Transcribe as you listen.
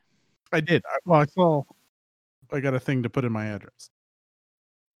I did. Well, I saw I got a thing to put in my address.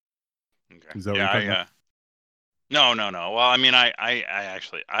 Okay. Is that what you're talking about? No. Well, I mean, I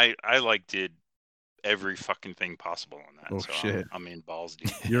actually, I like did every fucking thing possible on that. Oh, so shit. I'm in balls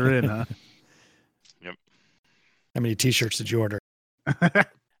deep. You're in, huh? Yep. How many T-shirts did you order?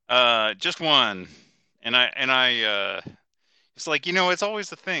 Just one, and I it's like, it's always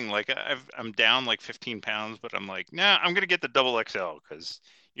the thing. Like I'm down like 15 pounds, but I'm like, nah, I'm gonna get the double XL because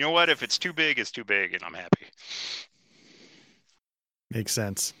you know what? If it's too big, it's too big, and I'm happy. Makes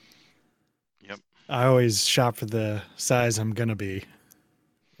sense. Yep. I always shop for the size I'm gonna be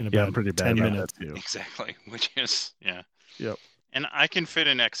in about I'm pretty bad 10 about minutes. that too. Exactly. Which is Yep. And I can fit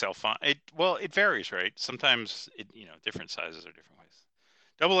an XL font. It varies, right? Sometimes different sizes are different ways.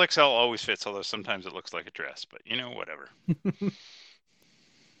 Double XL always fits, although sometimes it looks like a dress, but whatever.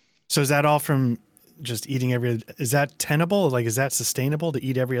 So is that all from just eating is that tenable? Like, is that sustainable to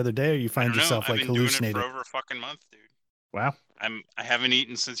eat every other day, or you find yourself like hallucinating? I've been doing it for over a fucking month, dude. Wow. I haven't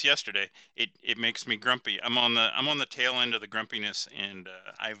eaten since yesterday. It makes me grumpy. I'm on the tail end of the grumpiness, and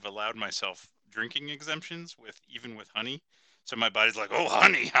I've allowed myself drinking exemptions even with honey. So my body's like, oh,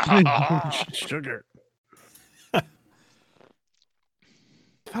 honey, sugar.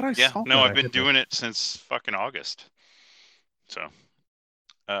 I've been doing it since fucking August. So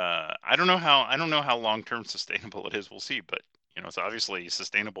I don't know how long term sustainable it is. We'll see, but it's obviously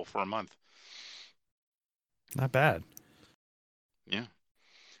sustainable for a month. Not bad. Yeah.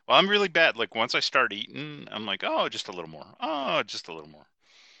 Well, I'm really bad. Like once I start eating, I'm like, oh, just a little more. Oh, just a little more.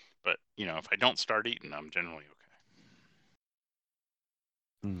 But if I don't start eating, I'm generally okay.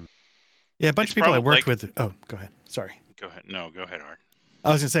 Yeah, a bunch of people I worked with. Oh, go ahead. Sorry. Go ahead. No, go ahead, Art.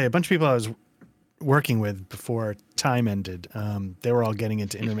 I was gonna say a bunch of people I was working with before time ended. They were all getting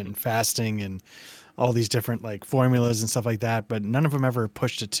into intermittent fasting and all these different like formulas and stuff like that, but none of them ever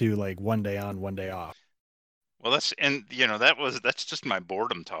pushed it to like 1 day on, 1 day off. Well, that's just my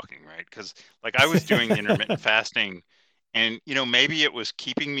boredom talking, right? Because like I was doing intermittent fasting, and maybe it was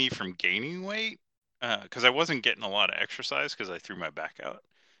keeping me from gaining weight because I wasn't getting a lot of exercise because I threw my back out,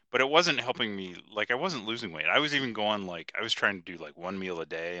 but it wasn't helping me. Like I wasn't losing weight. I was even going like I was trying to do like one meal a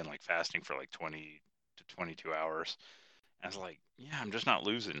day and like fasting for like 20 to 22 hours. I was like, yeah, I'm just not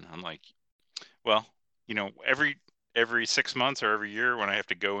losing. I'm like, well, every 6 months or every year when I have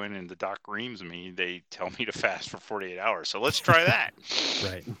to go in and the doc reams me, they tell me to fast for 48 hours. So let's try that.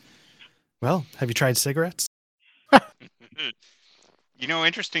 Right. Well, have you tried cigarettes?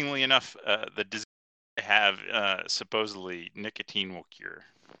 Interestingly enough, the disease I have supposedly nicotine will cure.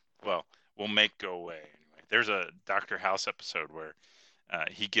 Well, will make go away. Anyway, there's a Dr. House episode where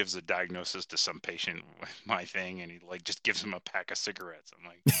he gives a diagnosis to some patient with my thing, and he like just gives him a pack of cigarettes. I'm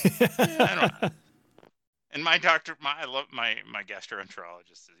like, I don't know. And my doctor, I love my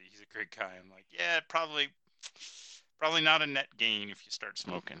gastroenterologist. He's a great guy. I'm like, yeah, probably not a net gain if you start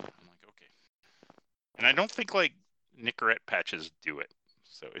smoking. I'm like, okay. And I don't think like Nicorette patches do it.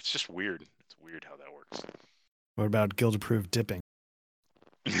 So it's just weird. It's weird how that works. What about guild-approved dipping?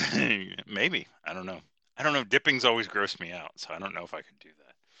 Maybe. I don't know. Dipping's always grossed me out, so I don't know if I could do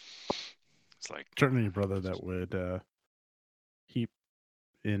that. It's like certainly a brother that would he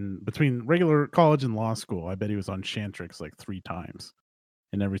in between regular college and law school. I bet he was on Chantrix like 3 times,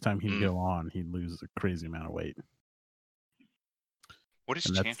 and every time he'd go on, he'd lose a crazy amount of weight. What is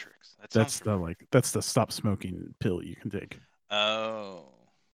Chantrix? That's the stop smoking pill you can take. Oh.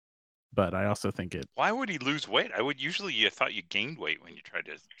 But I also think Why would he lose weight? I thought you gained weight when you tried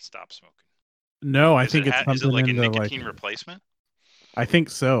to stop smoking. No, I think it's something is it like in a the nicotine replacement? I think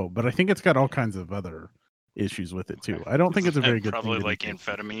so, but I think it's got all kinds of other issues with it too. I don't think it's a very good probably thing. Probably like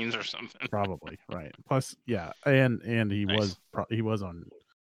amphetamines or something. Probably, right. Plus, yeah, and he was on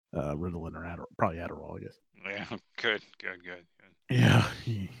Ritalin or probably Adderall, I guess. Yeah, good. Yeah,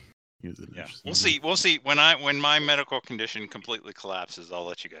 he was interesting. We'll see. When my medical condition completely collapses, I'll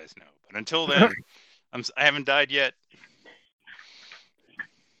let you guys know. But until then, I haven't died yet.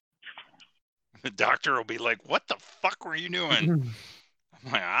 The doctor will be like, "What the fuck were you doing?"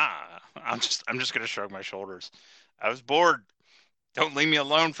 I'm like, I'm just gonna shrug my shoulders. I was bored. Don't leave me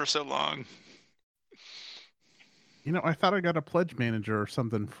alone for so long. I thought I got a pledge manager or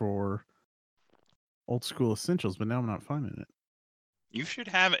something for Old School Essentials, but now I'm not finding it. You should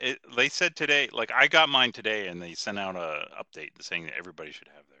have it. They said today, like I got mine today, and they sent out a update saying that everybody should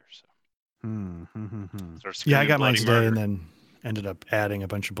have theirs. So. Yeah, I got mine today, and then ended up adding a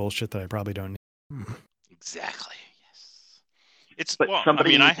bunch of bullshit that I probably don't need. Exactly. Yes.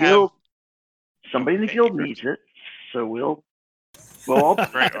 Somebody in the guild needs it, so we'll all.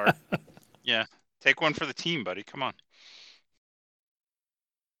 Right, Art. Yeah, take one for the team, buddy. Come on.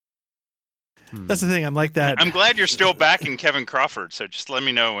 That's the thing. I'm like that. I'm glad you're still backing Kevin Crawford. So just let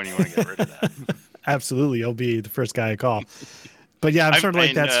me know when you want to get rid of that. Absolutely, you'll be the first guy I call. But yeah, I'm sort of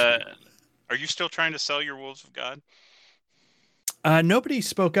like that. Are you still trying to sell your Wolves of God? Nobody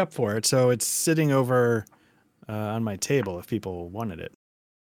spoke up for it, so it's sitting over on my table if people wanted it.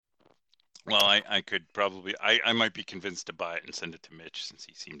 Well, I could probably, I might be convinced to buy it and send it to Mitch since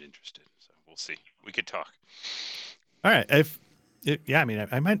he seemed interested. So we'll see. We could talk. All right. I mean,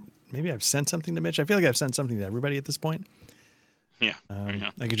 I might, maybe I've sent something to Mitch. I feel like I've sent something to everybody at this point. Yeah.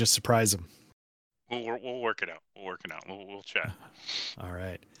 I could just surprise him. We'll work it out. We'll chat. All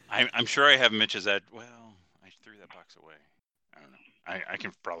right. I'm sure I have Mitch's well, I threw that box away. I don't know. I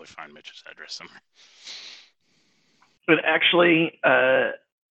can probably find Mitch's address somewhere. But actually,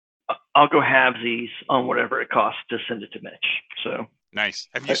 I'll go halvesies on whatever it costs to send it to Mitch. So nice.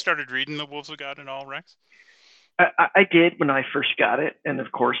 Have you started reading the Wolves of God at all, Rex? I did when I first got it, and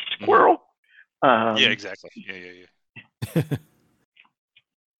of course, squirrel. Yeah, exactly. Yeah.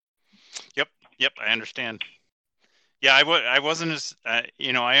 Yep. I understand. Yeah, I wasn't as I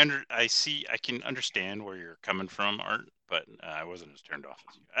can understand where you're coming from, Art, but I wasn't as turned off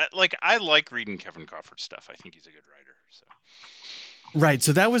as you. I like reading Kevin Crawford's stuff. I think he's a good writer. So. Right.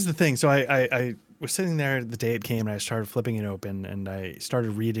 So that was the thing. So I was sitting there the day it came, and I started flipping it open, and I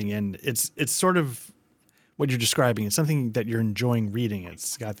started reading, and it's sort of what you're describing. It's something that you're enjoying reading.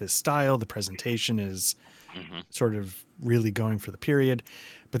 It's got this style. The presentation is sort of really going for the period.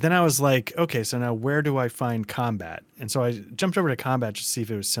 But then I was like, okay, so now where do I find combat? And so I jumped over to combat just to see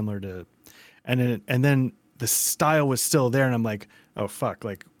if it was similar to, and then the style was still there, and I'm like, oh fuck,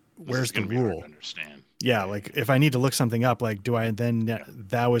 like where's the rule? Understand. Yeah, like if I need to look something up, like do I then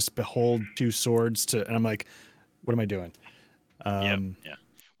thouest behold two swords to? And I'm like, what am I doing? Yeah.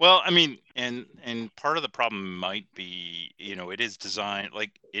 Well, I mean, and part of the problem might be, it is designed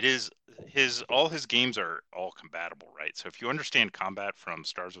like it is all his games are all compatible, right? So if you understand combat from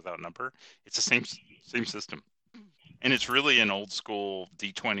Stars Without Number, it's the same system, and it's really an old school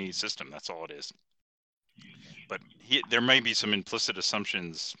D20 system. That's all it is. But there may be some implicit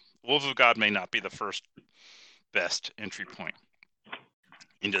assumptions. Wolves of God may not be the first best entry point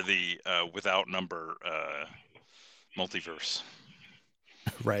into the Without Number multiverse.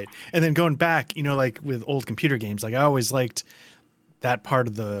 Right. And then going back, like with old computer games, like I always liked that part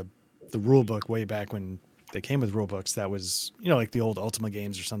of the rule book way back when they came with rule books. That was, like the old Ultima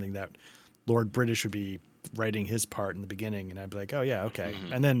games or something that Lord British would be writing his part in the beginning. And I'd be like, oh yeah, okay.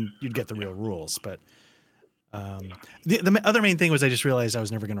 And then you'd get the real rules. But the other main thing was I just realized I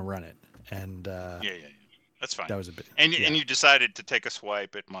was never going to run it. And yeah. That's fine. That was a bit. And you decided to take a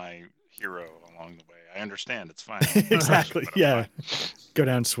swipe at my hero along the way. I understand. It's fine. Exactly. Yeah. Go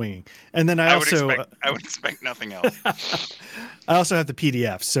down swinging. And then I would expect nothing else. I also have the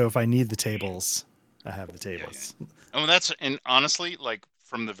PDF. So if I need the tables, I have the tables. Yeah. And honestly, like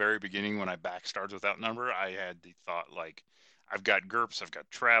from the very beginning, when I backed Stars Without Number, I had the thought like, I've got GURPS, I've got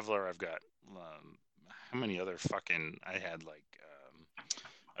Traveler, I've got how many other I had like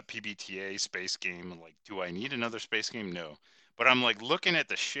a PBTA space game. Like, do I need another space game? No. But I'm like looking at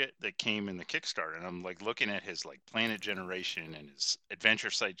the shit that came in the Kickstarter, and I'm like looking at his like planet generation and his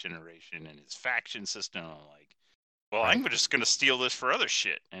adventure site generation and his faction system. I'm like, well, I'm just going to steal this for other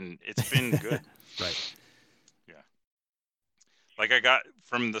shit. And it's been good. Right. Yeah. Like I got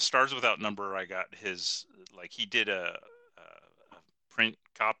from the Stars Without Number, I got his, like he did a print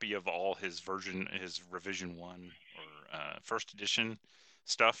copy of all his revision 1 or first edition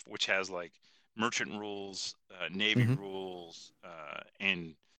stuff, which has like merchant rules, navy rules,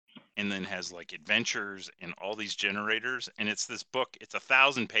 and then has like adventures and all these generators. And it's this book. It's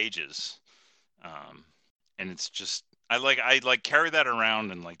 1,000 pages, and it's just I like carry that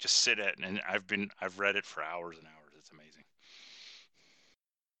around and like just sit at, and I've read it for hours and hours. It's amazing.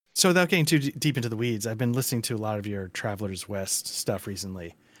 So without getting too deep into the weeds, I've been listening to a lot of your Travelers West stuff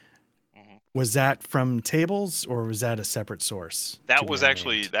recently. Was that from tables or was that a separate source? That was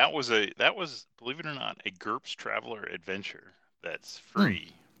believe it or not, a GURPS Traveler adventure that's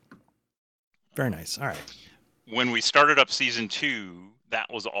free. Very nice. All right. When we started up season 2, that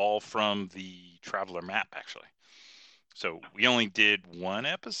was all from the Traveler map, actually. So we only did 1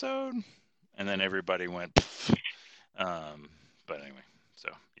 episode, and then everybody went. But anyway, so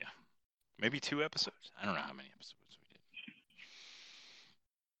yeah, maybe 2 episodes. I don't know how many episodes we did.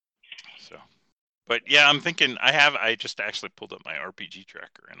 So. But yeah, I'm thinking I just actually pulled up my RPG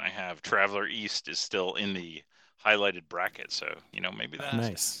tracker, and I have Traveler East is still in the highlighted bracket. So, maybe that's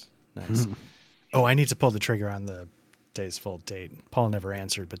nice. Oh, I need to pull the trigger on the day's full date. Paul never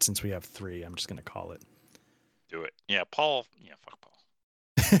answered, but since we have 3, I'm just going to call it. Do it. Yeah, Paul. Yeah, fuck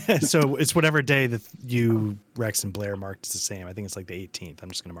Paul. So it's whatever day that you, Rex, and Blair marked is the same. I think it's like the 18th. I'm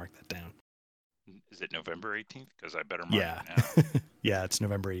just going to mark that down. Is it November 18th? Because I better mark Yeah. it now. Yeah, it's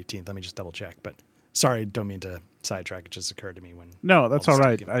November 18th. Let me just double check. But sorry, don't mean to sidetrack. It just occurred to me when. No, that's all all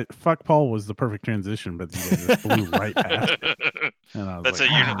this stuff right. came- Fuck Paul was the perfect transition, but you guys just blew right past it. And I was That's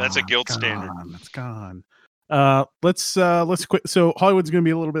like, a unit. That's a "Ah, guild gone, standard. It's gone. Let's quit. So Hollywood's gonna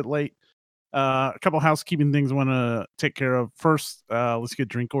be a little bit late. A couple housekeeping things I want to take care of. First, let's get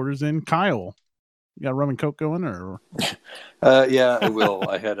drink orders in. Kyle, you got rum and coke going, or Yeah, I will.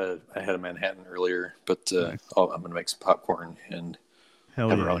 I had a Manhattan earlier, but Nice. I'm going to make some popcorn and hell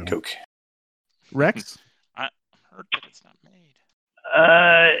have a yeah. rum and Coke. Rex? I heard that it's not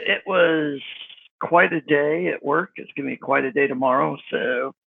made. It was quite a day at work. It's going to be quite a day tomorrow.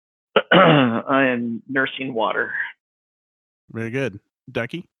 So I am nursing water. Very good.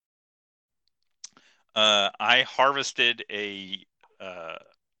 Ducky? I harvested a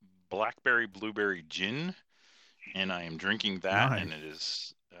blackberry blueberry gin, and I am drinking that, Nice. and it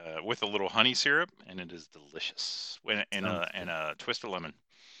is with a little honey syrup, and it is delicious. And a twist of lemon.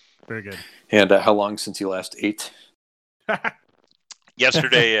 Very good. And how long since you last ate?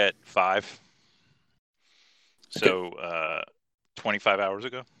 Yesterday at 5. So 25 hours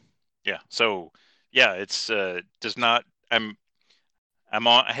ago. Yeah. So yeah, it's does not. I'm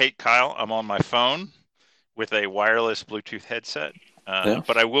on. Hey Kyle, I'm on my phone with a wireless Bluetooth headset. Yeah.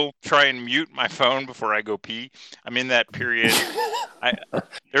 But I will try and mute my phone before I go pee. I'm in that period.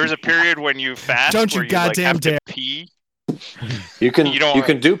 There's a period when you fast. Don't you where goddamn have dare. to pee. You can You don't- you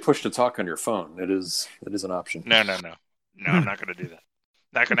can do push to talk on your phone. It is an option. No. I'm not going to do that.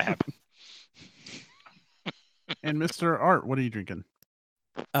 Not going to happen. And Mr. Art, what are you drinking?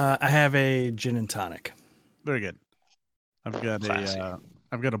 I have a gin and tonic. Very good. I've got Classy.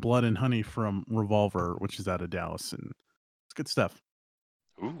 a blood and honey from Revolver, which is out of Dallas, and it's good stuff.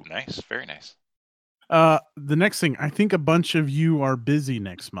 Ooh, nice. Very nice. The next thing, I think a bunch of you are busy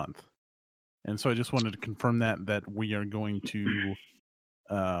next month, and so I just wanted to confirm that we are going to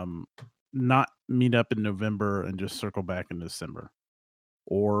not meet up in November and just circle back in December,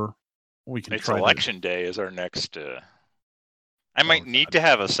 or we can It's try election day is our next. I might need to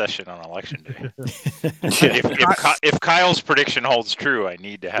have a session on election day. If Kyle's prediction holds true, I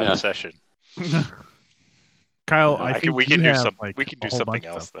need to have Yeah. a session. Kyle, I I think we you can do have, some. like, We can a do whole something bunch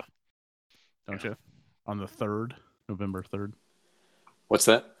of else stuff, though. don't you? On the 3rd, November 3rd. What's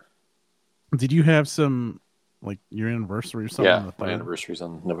that? Did you have some, like, your anniversary or something? on Yeah, the my 3rd? anniversary's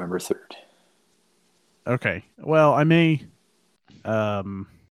on November 3rd. Okay. Well, I may,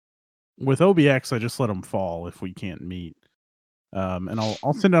 with OBX, I just let them fall if we can't meet. And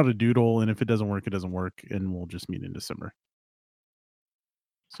I'll send out a doodle, and if it doesn't work, and we'll just meet in December.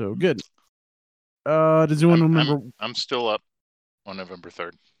 So good. Does anyone remember? I'm still up on November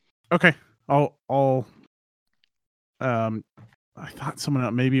 3rd. Okay. I thought someone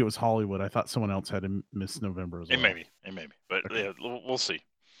else, maybe it was Hollywood. I thought someone else had a Miss November as well. It may be, but Okay. yeah, we'll see.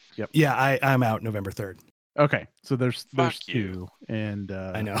 Yeah, I'm out November 3rd. Okay. So there's Fuck you. 2, and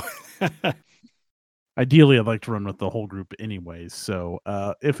I know. ideally, I'd like to run with the whole group anyways. So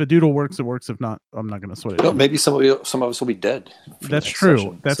if a doodle works, it works. If not, I'm not going to sweat it. No, maybe some of us will be dead. for the That's next true.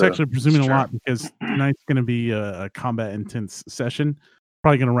 session, That's so- actually presuming a Sure. lot, because tonight's going to be a combat intense session.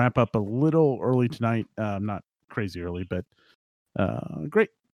 Probably going to wrap up a little early tonight. Not crazy early, but great.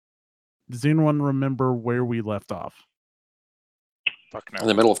 Does anyone remember where we left off? Fuck in no.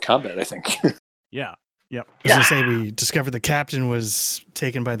 the middle of combat, I think. Yeah. Yep. I was gonna say we discovered the captain was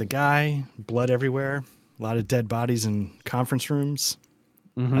taken by the guy, blood everywhere, a lot of dead bodies in conference rooms.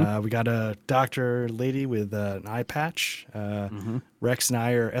 Mhm. We got a doctor lady with an eye patch. Mhm. Rex and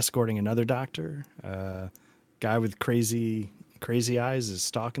I are escorting another doctor. Guy with crazy eyes is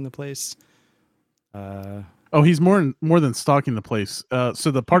stalking the place. Oh, he's more than stalking the place.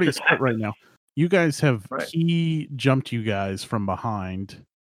 So the party is split right now. You guys have Right. he jumped you guys from behind.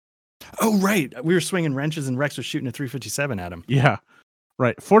 Oh, right. We were swinging wrenches and Rex was shooting a 357 at him. Yeah.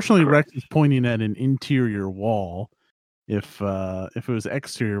 Right. Fortunately, Correct. Rex is pointing at an interior wall. If it was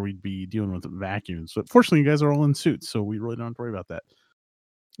exterior, we'd be dealing with vacuums. But fortunately, you guys are all in suits, so we really don't have to worry about that.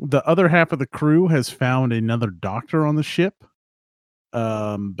 The other half of the crew has found another doctor on the ship.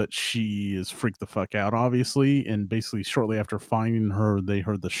 But she is freaked the fuck out, obviously, and basically shortly after finding her, they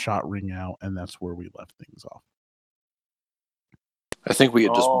heard the shot ring out, and that's where we left things off. I think we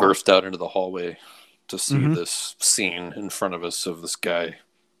had just Oh. burst out into the hallway to see Mhm. this scene in front of us of this guy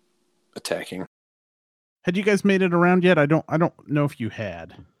attacking. Had you guys made it around yet? I don't know if you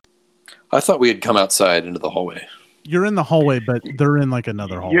had. I thought we had come outside into the hallway. You're in the hallway, but they're in like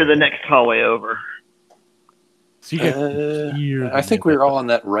another hallway. You're the next hallway over. So you get hear I the think we were music. all in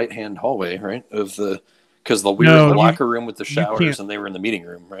that right-hand hallway, right? Because we were No, in the you- locker room with the you can't- showers, and they were in the meeting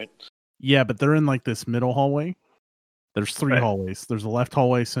room, right? Yeah, but they're in like this middle hallway. There's three Right. hallways. There's a left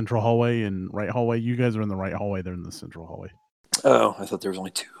hallway, central hallway, and right hallway. You guys are in the right hallway. They're in the central hallway. Oh, I thought there was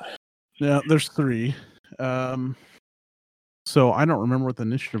only 2. Yeah, there's 3. So I don't remember what the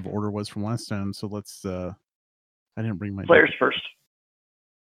initiative order was from last time. So let's. I didn't bring my Players first.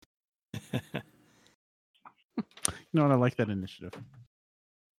 You know what? I like that initiative,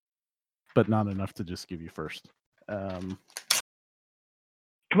 but not enough to just give you first. Come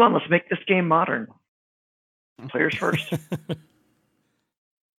on, let's make this game modern. Players first.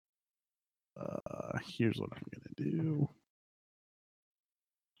 Here's what I'm gonna do.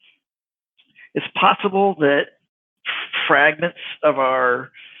 It's possible that fragments of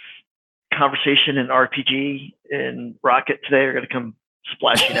our conversation in RPG and Rocket today are going to come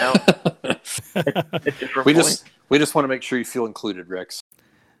splashing out at different we points. just want to make sure you feel included, Rex.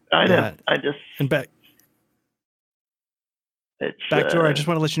 I know. Yeah. I just. And It's backdoor, I just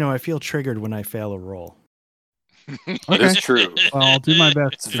want to let you know I feel triggered when I fail a roll. It is true. Well, I'll do my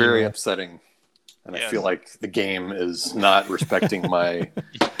best. It's to, very upsetting, and I Yes. feel like the game is not respecting my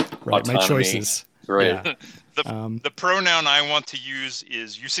Right, my autonomy. choices. Right. Yeah. The pronoun I want to use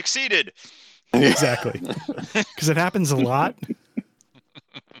is "you succeeded." Exactly. Because it happens a lot.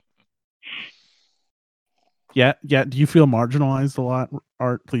 Yeah. Do you feel marginalized a lot,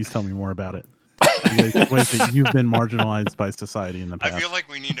 Art? Please tell me more about it. Ways that you've been marginalized by society in the I past. feel like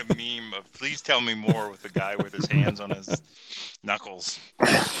we need a meme of "Please tell me more" with the guy with his hands on his knuckles.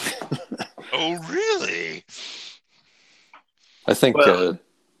 Oh, really? I think Well-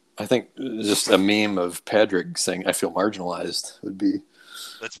 just a meme of Padraig saying "I feel marginalized" would be.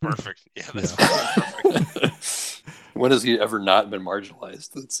 That's perfect. Yeah, that's perfect. When has he ever not been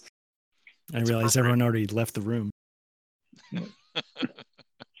marginalized? That's I realize everyone already left the room.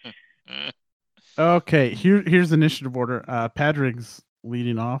 Okay, here's initiative order. Padraig's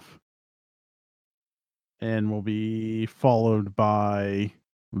leading off, and will be followed by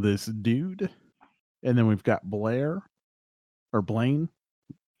this dude, and then we've got Blaine.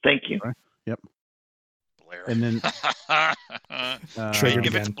 Thank you. Blair. And then Triggered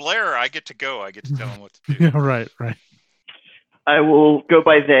if it's again. Blair, I get to go. I get to tell him what to do. yeah, right. I will go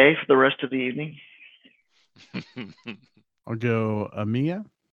by they for the rest of the evening. I'll go Amia,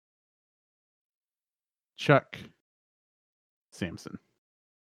 Chuck, Samson.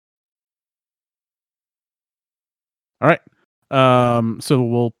 All right.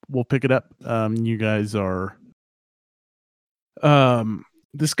 So we'll pick it up. You guys are.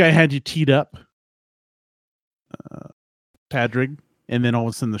 This guy had you teed up, Padraig, and then all of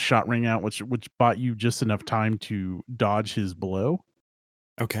a sudden the shot rang out, which bought you just enough time to dodge his blow.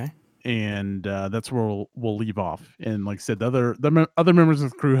 Okay. And that's where we'll leave off. And like I said, the other members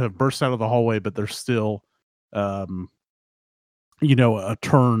of the crew have burst out of the hallway, but they're still, a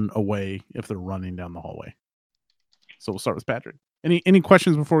turn away if they're running down the hallway. So we'll start with Padraig. Any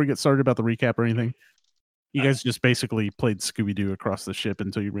questions before we get started about the recap or anything? You guys just basically played Scooby-Doo across the ship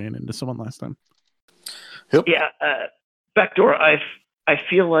until you ran into someone last time. Yep. Yeah, backdoor. I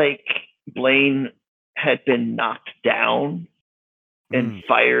feel like Blaine had been knocked down and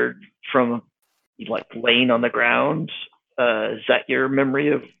fired from like laying on the ground. Is that your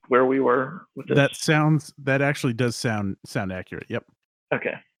memory of where we were with this? That actually does sound accurate. Yep.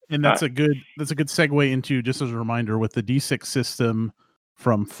 Okay. And that's a good segue into, just as a reminder, with the D6 system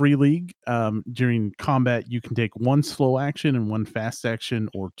from Free League, during combat you can take 1 slow action and 1 fast action,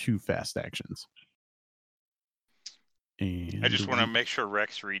 or 2 fast actions. And I just want to make sure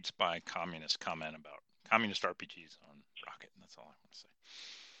Rex reads my communist comment about communist RPGs on Rocket. That's all I want to say.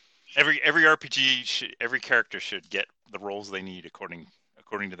 Every RPG every character should get the roles they need according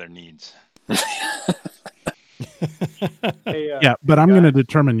to their needs. Hey, yeah, but I'm going to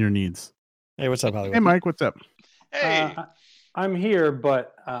determine your needs. Hey, what's up, Hollywood? Hey, Mike, what's up? Hey, I'm here,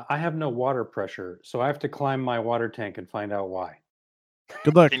 but I have no water pressure, so I have to climb my water tank and find out why.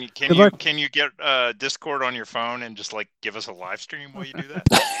 Good luck. can you get Discord on your phone and just like give us a live stream while you do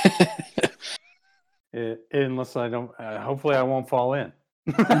that? Unless I don't, hopefully I won't fall in.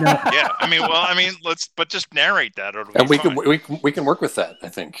 Yeah, but just narrate that. It'll And be we can work with that, I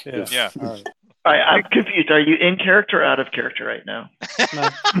think. Yeah. Yeah. All right. I'm confused. Are you in character or out of character right now?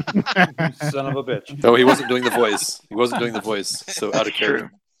 Son of a bitch. No, he wasn't doing the voice. So out of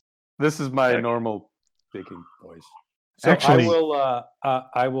character. This is my Okay. normal speaking voice. So Actually-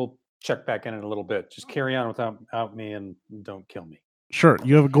 I will check back in a little bit. Just carry on without me and don't kill me. Sure,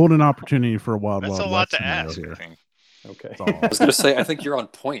 you have a golden opportunity for a wild That's a wild lot west to scenario ask. here. I think. Okay. That's all. I was going to say, I think you're on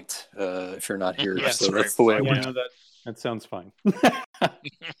point if you're not here. Yes, so right. that's the way I Yeah, went. no, that sounds fine. All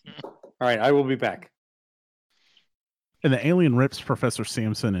right, I will be back. And the alien rips Professor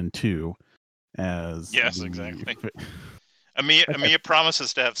Samson in two as Yes, the- exactly. Amia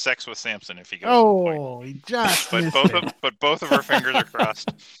promises to have sex with Samson if he goes to the point. Oh, he just But missed both of her fingers are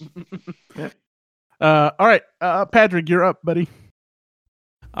crossed. it. All right, Patrick, you're up, buddy.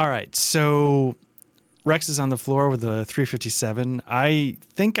 All right, so Rex is on the floor with a 357. I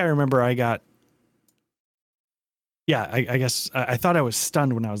think I remember I got. Yeah, I guess I thought I was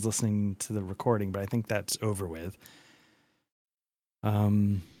stunned when I was listening to the recording, but I think that's over with.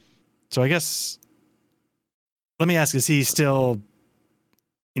 So I guess let me ask: is he still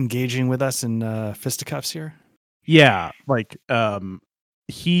engaging with us in fisticuffs here? Yeah, like this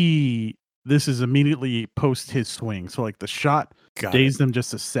is immediately post his swing, so like the shot Got dazed him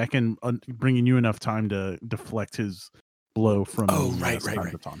just a second, bringing you enough time to deflect his blow from Oh, the right. stun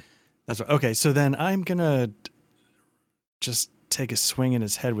baton. That's right. Okay, so then I'm gonna just take a swing in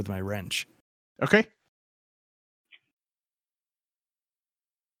his head with my wrench. Okay.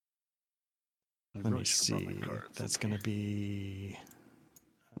 I Let me really should have brought see. my cards. That's gonna be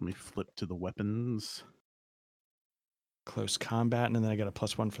Let me flip to the weapons. close combat, and then I got a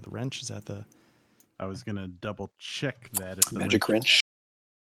 +1 for the wrench. Is that the? I was gonna double check that. If the Magic wrench.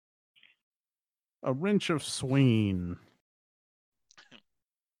 A wrench of Swain.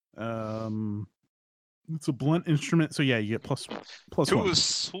 It's a blunt instrument, so yeah, you get plus To one. a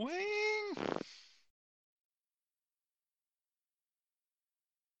swing.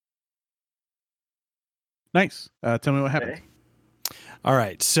 Nice. Tell me what happened. Okay. All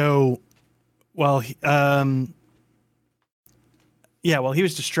right. So, while he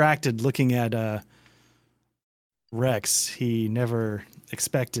was distracted looking at Rex, he never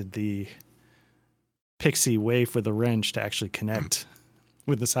expected the pixie waif with a wrench to actually connect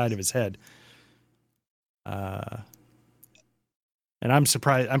with the side of his head. And I'm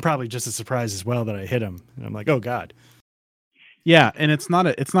surprised. I'm probably just as surprised as well that I hit him. And I'm like, oh God. Yeah, and it's not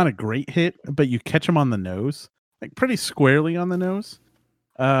a great hit, but you catch him on the nose, like pretty squarely on the nose.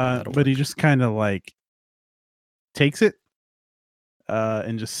 That'll But he work. just kind of like takes it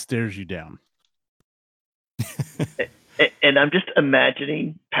and just stares you down. And I'm just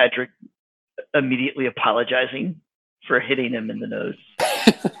imagining Patrick immediately apologizing for hitting him in the nose.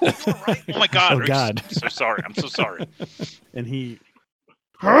 Right? Oh my God! Oh, God. I'm so sorry. I'm so sorry. And he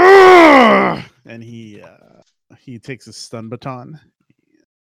he takes a stun baton.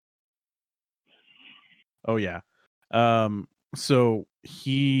 Oh yeah. So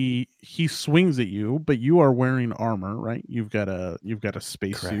he swings at you, but you are wearing armor, right? You've got a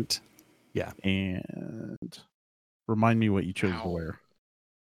spacesuit. Correct. Yeah. And remind me what you chose to Ow. wear.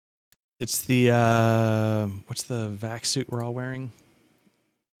 It's the what's the vac suit we're all wearing?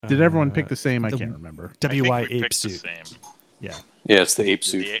 Did everyone pick the same? I the- can't remember. I think WY we ape picked the suit. same. Yeah. Yeah, it's the ape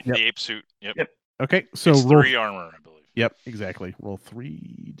suit. The ape suit. Yep. Yep. Okay, so It's roll. 3 armor, I believe. Yep, exactly. Roll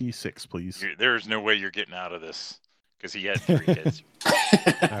 3d6, please. There's no way you're getting out of this because he had 3 hits. All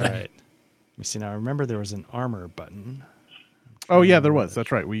right. Let me see. Now, remember there was an armor button. Oh yeah, there was.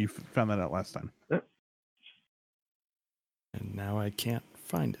 That's right. We found that out last time. And now I can't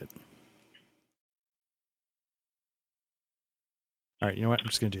find it. All right. You know what? I'm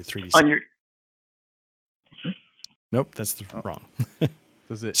just going to do 3D. On your Nope, that's Oh. wrong.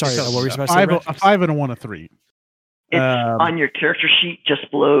 Does it? Sorry, it's what were you a supposed to say, five, a Rex? 5 and a 1, a 3. It's Um, on your character sheet just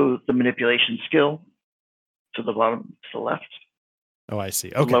below the manipulation skill to the bottom to the left. Oh, I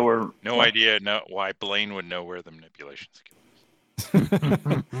see. Okay. Lower. No idea why Blaine would know where the manipulation skill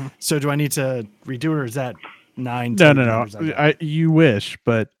is. So do I need to redo it, or is that 9? No, 10 no, numbers I got? you wish,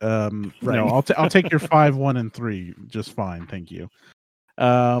 but no, Right. I'll take your 5, 1, and 3 just fine. Thank you.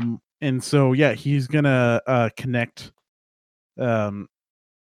 And so yeah, he's gonna connect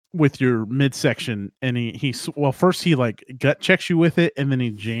with your midsection, and he first he like gut checks you with it, and then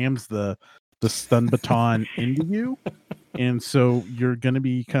he jams the stun baton into you, and so you're gonna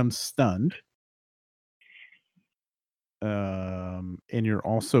become stunned. And you're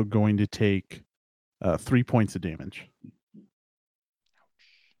also going to take 3 points of damage.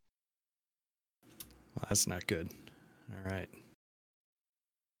 Well, that's not good. All right.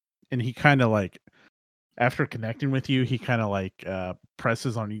 And he kind of like, after connecting with you, he kind of like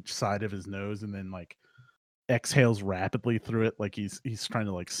presses on each side of his nose and then like exhales rapidly through it, like he's trying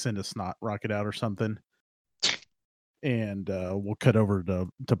to like send a snot rocket out or something. And we'll cut over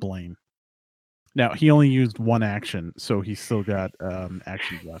to Blaine. Now he only used 1 action, so he's still got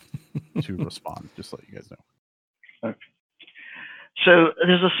actions left to respond. Just to let you guys know. So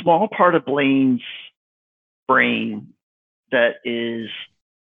there's a small part of Blaine's brain that is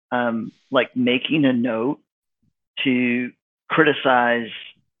like making a note to criticize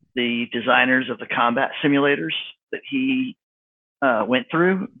the designers of the combat simulators that he went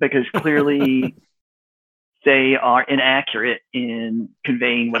through, because clearly they are inaccurate in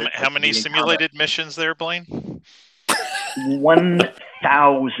conveying what. How many simulated missions there, Blaine?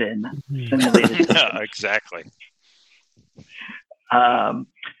 1,000 simulated missions. Exactly.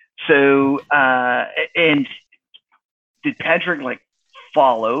 So, and did Patrick like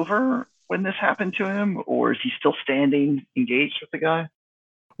fall over when this happened to him, or is he still standing, engaged with the guy?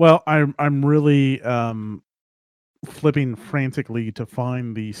 Well, I'm really flipping frantically to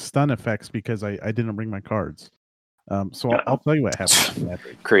find the stun effects because I didn't bring my cards. So I'll tell you what happened.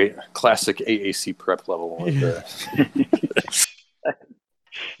 Patrick. Great, classic AAC prep level.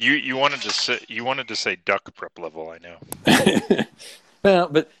 You wanted to say duck prep level. I know. Well,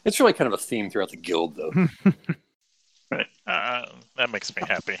 but it's really kind of a theme throughout the guild, though. Right. That makes me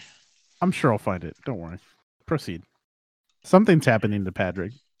happy. I'm sure I'll find it. Don't worry. Proceed. Something's happening to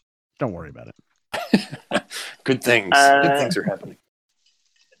Patrick. Don't worry about it. Good things. Good things are happening.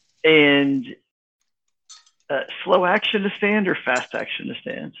 And slow action to stand or fast action to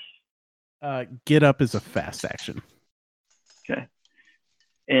stand? Get up is a fast action. Okay.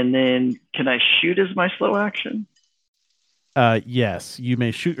 And then can I shoot as my slow action? Yes, you may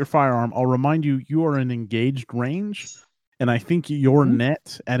shoot your firearm. I'll remind you, you are in engaged range, and I think your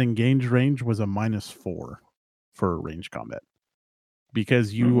net at engaged range was a -4 for range combat,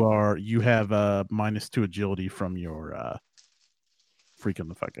 because you have a -2 agility from your freaking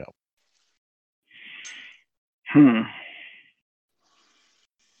the fuck out.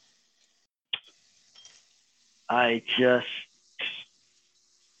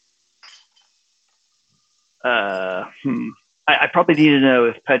 I probably need to know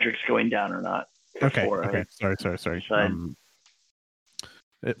if Pedrick's going down or not. Okay. Sorry.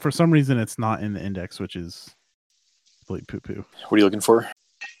 For some reason, it's not in the index, which is complete poo-poo. What are you looking for?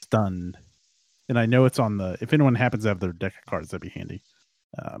 Stunned. And I know it's on the... If anyone happens to have their deck of cards, that'd be handy.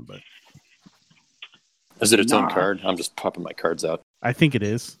 But is it its own card? I'm just popping my cards out. I think it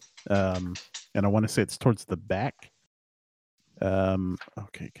is. And I want to say it's towards the back.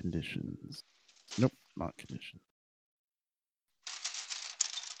 Okay, conditions. Nope, not conditions.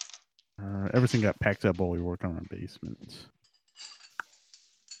 Everything got packed up while we worked on our basement.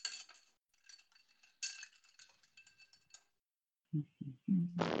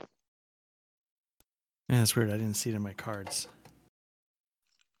 Yeah, that's weird. I didn't see it in my cards.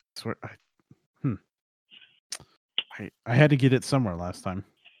 I had to get it somewhere last time.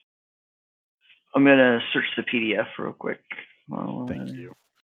 I'm gonna search the PDF real quick. Thank you.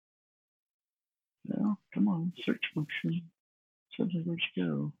 No, come on, search function. Where'd you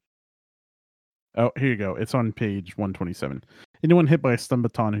go? Oh, here you go. It's on page 127. Anyone hit by a stun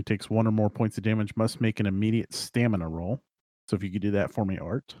baton who takes 1 or more points of damage must make an immediate stamina roll. So if you could do that for me,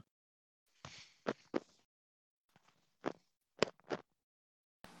 Art.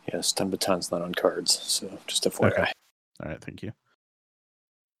 Yeah, stun baton's not on cards, so just FYI. Okay. All right, thank you.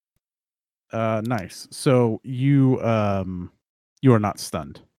 Nice. So you are not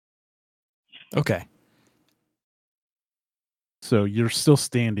stunned. Okay. So you're still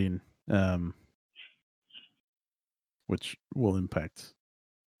standing, which will impact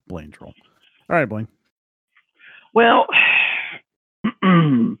Blaine's roll. All right, Blaine. Well,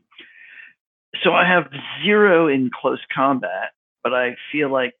 so I have 0 in close combat, but I feel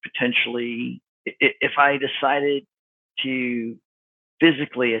like potentially if I decided to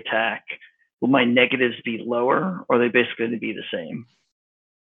physically attack, will my negatives be lower, or are they basically going to be the same?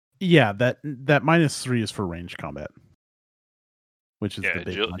 Yeah, that -3 is for range combat, which is the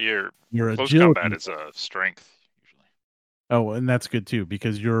big one. Your close agility combat is a strength usually. Oh, and that's good too,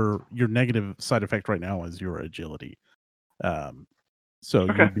 because your negative side effect right now is your agility. So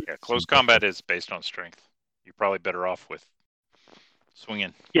Okay. Close combat is based on strength. You're probably better off with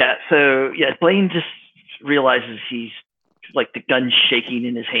swinging. Yeah. So Blaine just realizes he's like the gun shaking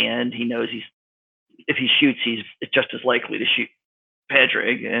in his hand. He knows if he shoots, he's just as likely to shoot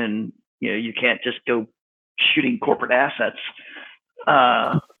Pedrig, and you can't just go shooting corporate assets.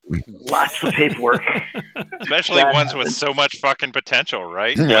 Lots of paperwork, especially ones with so much fucking potential,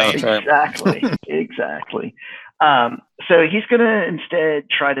 right? Yeah, exactly. So he's gonna instead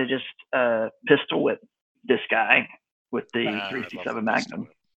try to just pistol whip this guy with the 357 Magnum.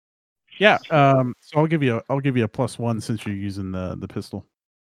 Yeah. So I'll give you a +1 since you're using the pistol.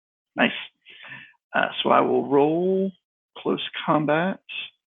 Nice. So I will roll close combat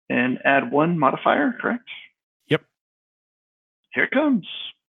and add 1 modifier, correct? Yep. Here it comes.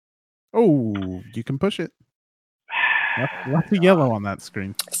 Oh, you can push it. Lots of yellow on that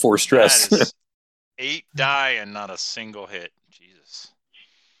screen. 4 stress. That is 8 die and not a single hit. Jesus.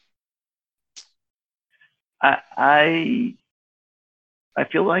 I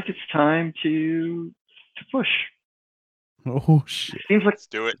feel like it's time to push. Oh shit! Seems like Let's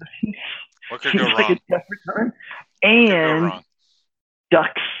do it. What could seems go like wrong? a desperate time. What could go And wrong?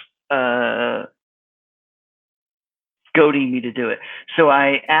 Duck's goading me to do it. So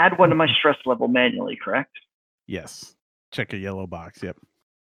I add one to my stress level manually, correct? Yes. Check a yellow box. Yep.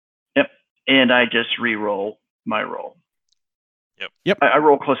 And I just re-roll my roll. Yep. I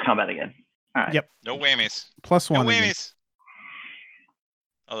roll close combat again. All right. Yep. No whammies. Plus No one. again. whammies.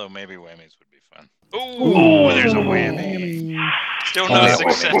 Although maybe whammies would be fun. Ooh, there's a whammy. Still no Only a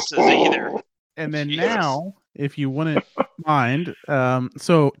whammy. successes either. And then Jesus. now, if you wouldn't mind,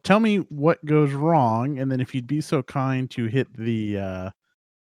 so tell me what goes wrong, and then if you'd be so kind to hit the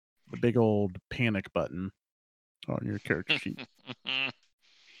big old panic button on your character sheet.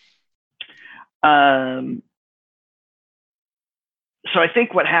 So I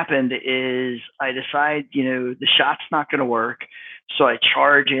think what happened is I decide, the shot's not going to work. So I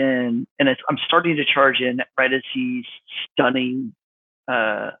charge in, and I'm starting to charge in right as he's stunning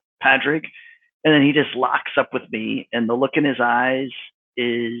Padrick. And then he just locks up with me, and the look in his eyes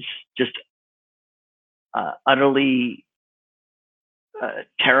is just utterly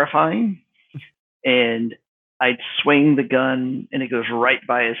terrifying. And I'd swing the gun, and it goes right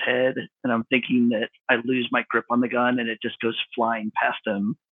by his head. And I'm thinking that I lose my grip on the gun, and it just goes flying past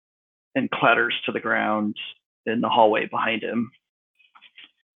him and clatters to the ground in the hallway behind him.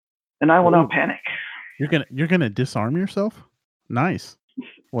 And I will now panic. You're gonna disarm yourself? Nice.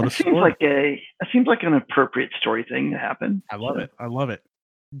 What a That story. seems like an appropriate story thing to happen. I love it. I love it.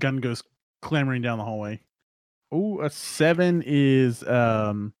 Gun goes clamoring down the hallway. Oh, a 7 is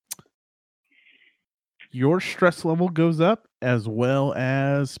your stress level goes up as well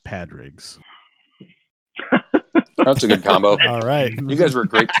as Padrig's. That's a good combo. All right. You guys were a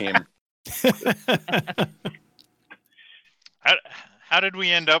great team. How did we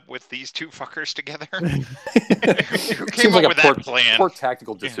end up with these two fuckers together? Who Seems came like up a with that plan? poor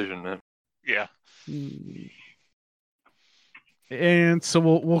tactical decision, man. Yeah. And so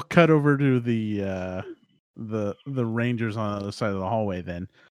we'll cut over to the Rangers on the other side of the hallway then.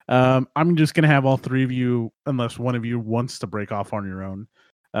 I'm just gonna have all three of you, unless one of you wants to break off on your own.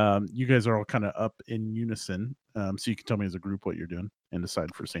 You guys are all kind of up in unison, so you can tell me as a group what you're doing and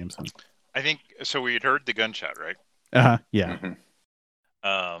decide for Samson. I think so. We had heard the gunshot, right? Yeah. Mhm.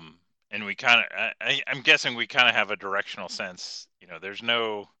 And we kind of, I'm guessing we kind of have a directional sense. There's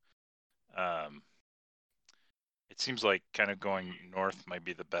no. It seems like kind of going north might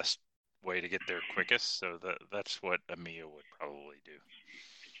be the best way to get there quickest. So that's what Amia would probably do.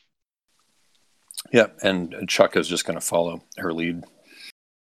 Yeah, and Chuck is just going to follow her lead.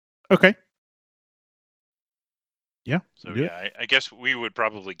 Okay. Yeah. So do it. yeah, I guess we would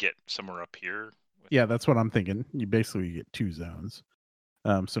probably get somewhere up here. Yeah, that's what I'm thinking. You basically get 2 zones.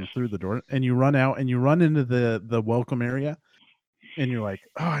 So through the door, and you run out, and you run into the welcome area, and you're like,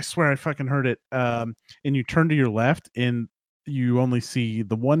 "Oh, I swear I fucking heard it." And you turn to your left, and you only see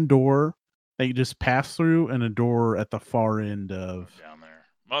the one door that you just passed through, and a door at the far end of. Down there,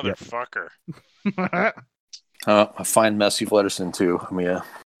 motherfucker. A fine mess you've let us into, Amia.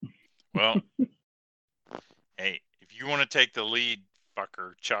 Well, hey, if you want to take the lead,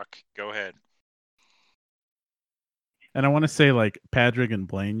 fucker, Chuck, go ahead. And I want to say, like, Padrick and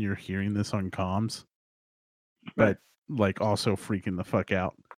Blaine, you're hearing this on comms, but like also freaking the fuck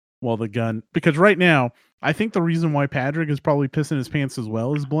out while the gun, because right now I think the reason why Padrick is probably pissing his pants as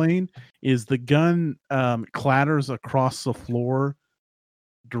well as Blaine is the gun clatters across the floor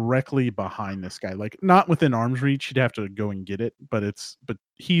directly behind this guy, like not within arm's reach. You'd have to go and get it, but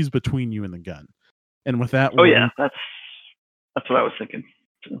he's between you and the gun. And with that, Oh yeah, that's what I was thinking.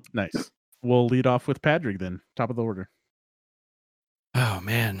 So. Nice. We'll lead off with Padrick then, top of the order. Oh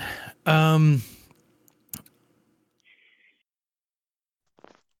man.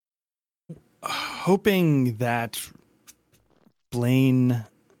 Hoping that Blaine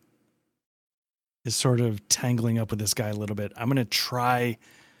is sort of tangling up with this guy a little bit, I'm going to try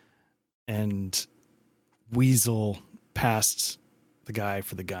and weasel past the guy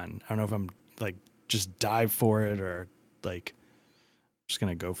for the gun. I don't know if I'm like just dive for it or like just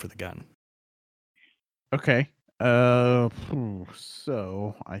going to go for the gun. Okay.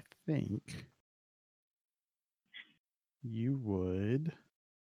 So I think you would.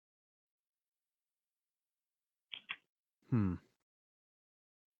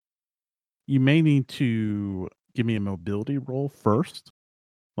 You may need to give me a mobility roll first,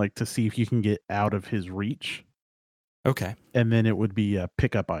 like to see if you can get out of his reach. Okay. and then it would be a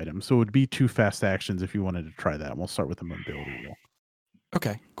pickup item. So it would be 2 fast actions if you wanted to try that. And we'll start with the mobility roll.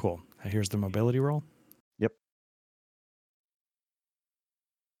 Okay, cool. Here's the mobility roll. Yep.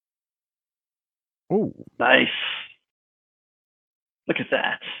 Oh, Nice. Look at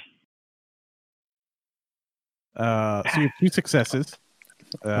that. so you have 2 successes,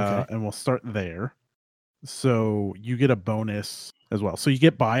 Okay. and we'll start there. So you get a bonus as well. So you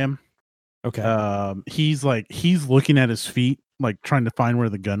get by him. Okay. He's looking at his feet, like trying to find where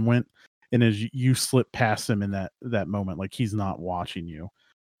the gun went, and as you slip past him in that moment, like he's not watching you.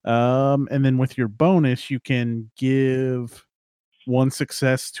 And then with your bonus, you can give 1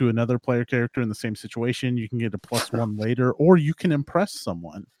 success to another player character in the same situation. You can get a +1 later, or you can impress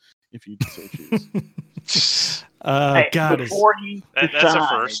someone if you so choose. Hey, God, before he That's a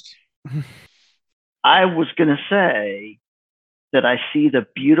decides, first. I was going to say that I see the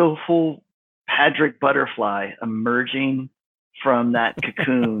beautiful Patrick butterfly emerging from that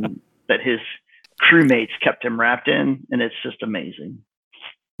cocoon that his crewmates kept him wrapped in, and it's just amazing.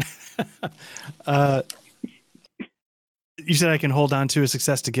 You said I can hold on to a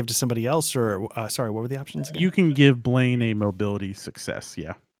success to give to somebody else, or sorry, what were the options again? You can give Blaine a mobility success.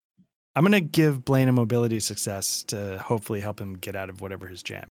 Yeah. I'm gonna give Blaine a mobility success to hopefully help him get out of whatever his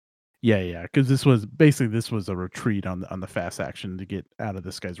jam. Yeah, because this was a retreat on the fast action to get out of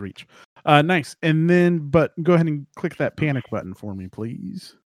this guy's reach. Nice. And then, but go ahead and click that panic button for me,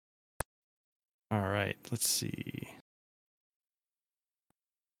 please. All right, let's see.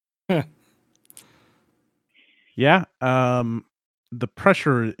 Yeah. The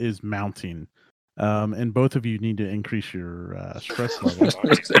pressure is mounting, and both of you need to increase your stress level.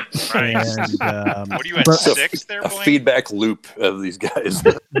 Right. And, What are you at but 6 there, A Blaine? feedback loop of these guys.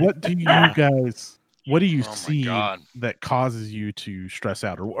 what do you guys? What do you Oh my see God. that causes you to stress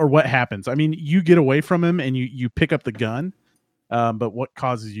out, or what happens? I mean, you get away from him and you pick up the gun, but what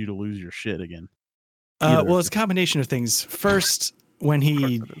causes you to lose your shit again? Either Well, of it's a combination of things. First, when you. Of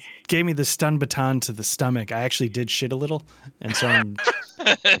he course it is. gave me the stun baton to the stomach, I actually did shit a little, and so I'm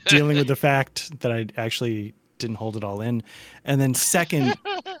dealing with the fact that I actually didn't hold it all in. And then second,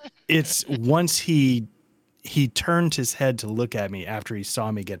 it's once he turned his head to look at me after he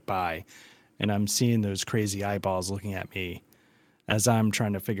saw me get by, and I'm seeing those crazy eyeballs looking at me as I'm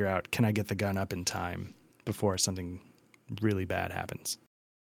trying to figure out, can I get the gun up in time before something really bad happens?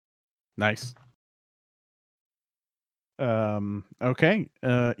 Nice. Okay.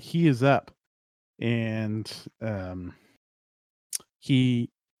 He is up, and he's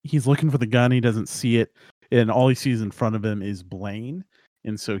looking for the gun. He doesn't see it, and all he sees in front of him is Blaine,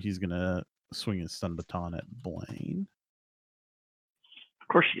 and so he's gonna swing his stun baton at Blaine. Of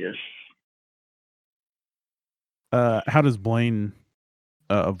course he is. How does Blaine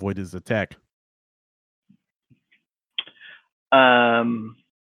avoid his attack?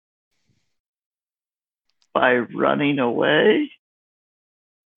 By running away.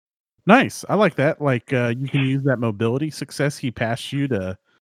 Nice. I like that. Like you can use that mobility success he passed you to.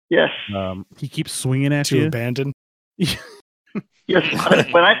 Yes. He keeps swinging at To you. abandon? Yes.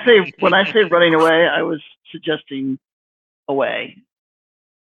 When I say running away, I was suggesting away.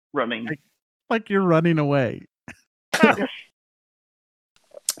 Running. Like you're running away. Yes.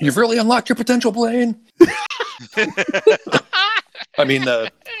 You've really unlocked your potential, Blaine. I mean,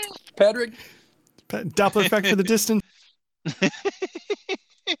 Patrick. Doppler effect for the distance?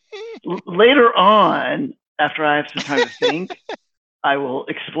 Later on, after I have some time to think, I will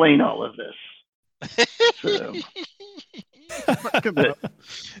explain all of this. So,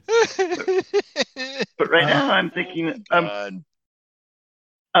 but right now, I'm thinking I'm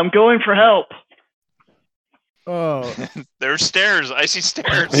going for help. Oh, There's stairs. I see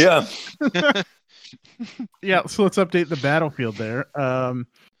stairs. Yeah. yeah. So let's update the battlefield there.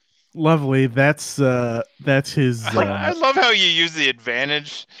 Lovely. That's his. I love how you use the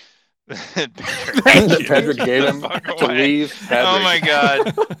advantage that Patrick gave him Fuck to away. leave. Patrick. Oh my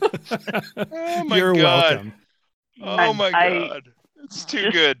god. Oh my You're god. welcome. Oh my I- god. It's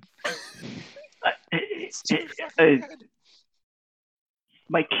too good.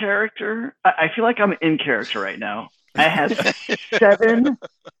 My character, I feel like I'm in character right now. I have 7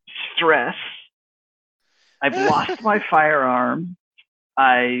 stress. I've lost my firearm.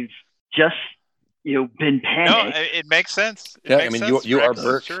 I've just, been No, panicked. it makes sense. It Yeah, makes I mean, sense, you are Drax.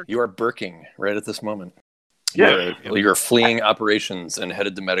 Burke. Sure. You are Burking right at this moment. Yeah. You're fleeing operations and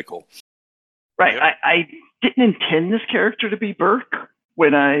headed to medical. Right. Yep. I didn't intend this character to be Burke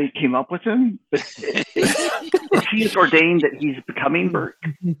when I came up with him, but he is ordained that he's becoming Burke.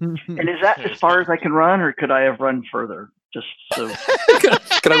 And is that as far as I can run, or could I have run further? Just so.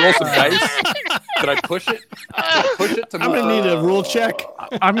 Can I roll some dice? Can I push it? Can I push it to I'm gonna need a rule check.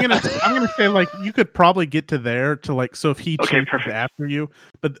 I'm gonna say like you could probably get to there to like so if he Okay, chases perfect. after you,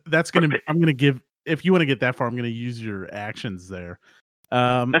 but that's gonna Perfect. I'm gonna give if you want to get that far, I'm gonna use your actions there.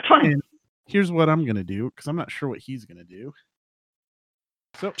 That's fine. And here's what I'm gonna do because I'm not sure what he's gonna do.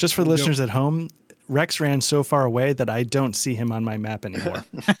 So Just for we'll go- listeners at home, Rex ran so far away that I don't see him on my map anymore.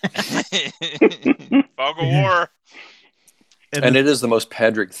 Fog of War. And it is the most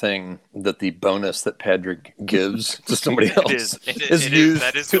Padric thing that the bonus that Padric gives to somebody else is used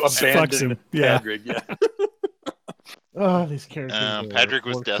that is to the- Fucks abandon him. Yeah. Padric. Yeah. Oh, these characters. are Patrick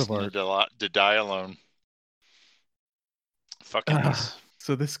was works of destined art. to die alone. Fucking this.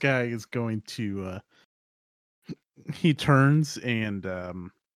 So this guy is going to he turns and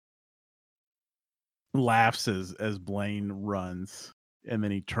laughs as Blaine runs, and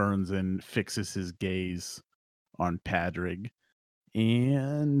then he turns and fixes his gaze on Padrig.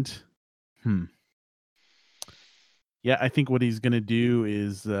 And yeah, I think what he's gonna do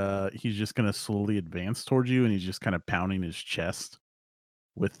is he's just gonna slowly advance towards you, and he's just kind of pounding his chest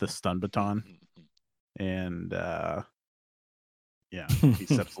with the stun baton. And yeah, he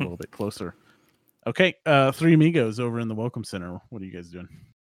steps a little bit closer. Okay, Three Amigos over in the Welcome Center. What are you guys doing?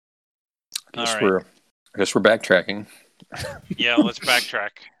 I guess All right. we're backtracking. Yeah, let's backtrack.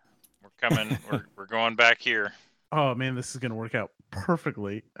 We're coming. We're going back here. Oh man, this is gonna work out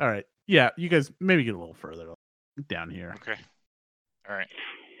perfectly. All right, yeah, you guys maybe get a little further down here. Okay. All right.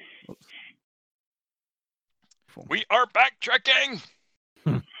 Oops. Full. We are backtracking.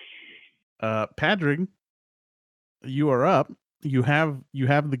 Padrig, you are up. You have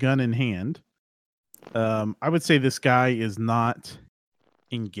the gun in hand. I would say this guy is not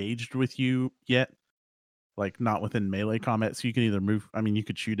engaged with you yet, like not within melee combat. So you can either move. I mean, you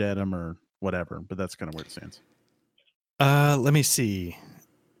could shoot at him or whatever, but that's kind of where it stands. Let me see.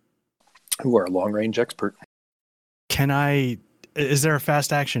 Who are a long range expert? Is there a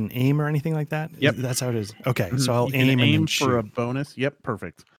fast action aim or anything like that? Yep. That's how it is. Okay, Mhm. so I'll You can aim and then for a shoot. bonus. Yep,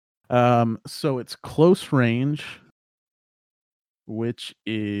 perfect. So it's close range, which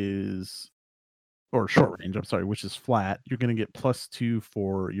is or short range. I'm sorry, which is flat. You're gonna get +2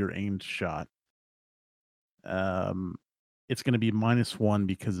 for your aimed shot. It's gonna be -1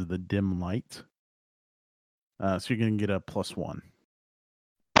 because of the dim light. So you're gonna get a +1.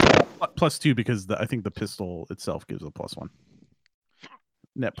 +2 because I think the pistol itself gives a +1.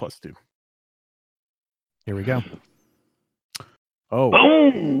 Net +2. Here we go. Oh,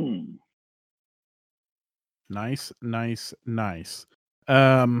 Boom. nice.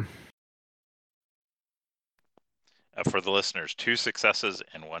 For the listeners, 2 successes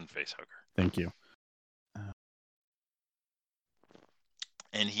and 1 facehugger. Thank you.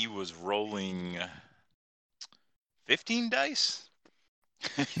 And he was rolling 15 dice.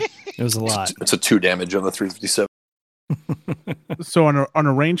 It was a lot. It's a 2 damage on the 357. So on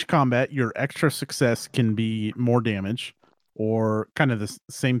a range combat, your extra success can be more damage, or kind of the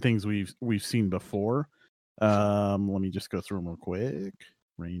same things we've seen before. Let me just go through them real quick.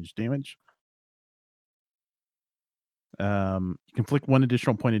 Range damage. You can inflict 1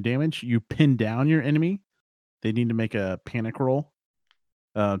 additional point of damage. You pin down your enemy. They need to make a panic roll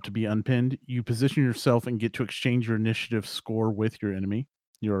to be unpinned. You position yourself and get to exchange your initiative score with your enemy.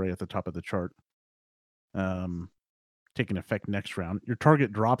 You're already at the top of the chart. Taking effect next round. Your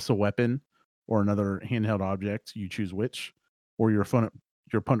target drops a weapon or another handheld object. You choose which, or your opponent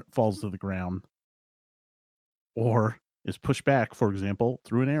falls to the ground, or is pushed back, for example,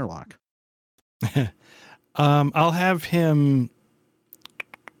 through an airlock. I'll have him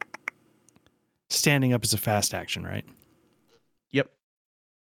standing up as a fast action, right? Yep.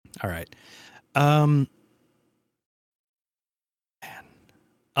 All right. Man.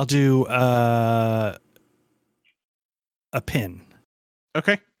 I'll do a pin.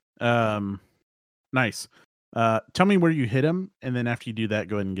 Okay. Nice. Tell me where you hit him, and then after you do that,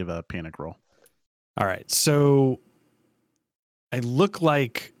 go ahead and give a panic roll. All right. So I look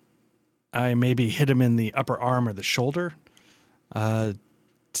like I maybe hit him in the upper arm or the shoulder.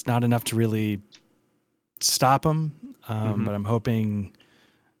 It's not enough to really stop him, but I'm hoping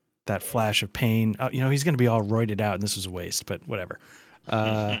that flash of pain. He's going to be all roided out, and this was a waste, but whatever.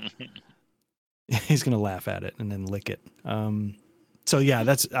 He's going to laugh at it and then lick it. So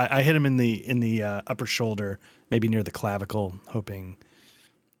yeah, I hit him in the upper shoulder, maybe near the clavicle, hoping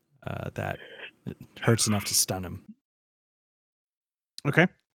that it hurts enough to stun him. Okay.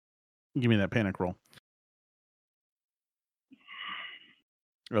 Give me that panic roll.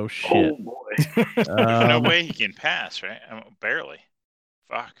 Oh shit. Oh boy. There's no way he can pass, right? Barely.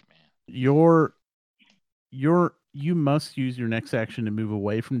 Fuck, man. Your you must use your next action to move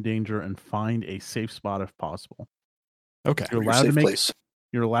away from danger and find a safe spot if possible. Okay. You're allowed to make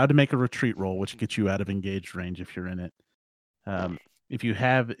You're allowed to make a retreat roll, which gets you out of engaged range if you're in it. If you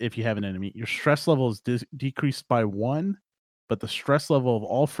have an enemy, your stress level is decreased by 1, but the stress level of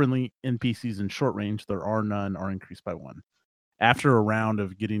all friendly NPCs in short range, there are none, are increased by 1. After a round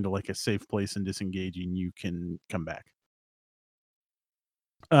of getting to like a safe place and disengaging, you can come back.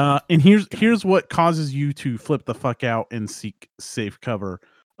 And here's what causes you to flip the fuck out and seek safe cover.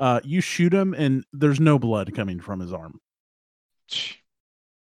 You shoot him, and there's no blood coming from his arm.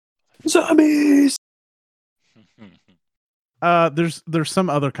 Zombies. There's some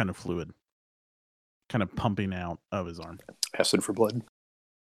other kind of fluid, kind of pumping out of his arm. Acid for blood.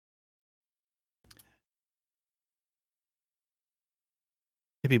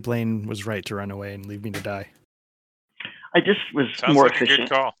 Maybe Blaine was right to run away and leave me to die. I just was Sounds more like a efficient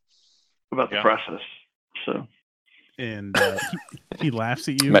good call. about the process. So, and he laughs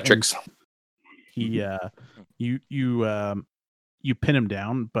at you. Metrics. He you pin him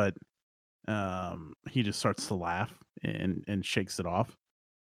down, but he just starts to laugh and shakes it off.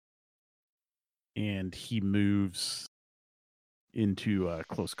 And he moves into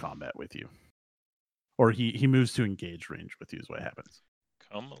close combat with you. Or he moves to engage range with you is what happens.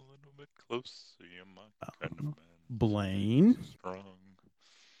 Come a little bit closer, you're my kind of man. Blaine? Strong.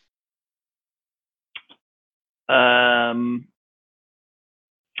 I'm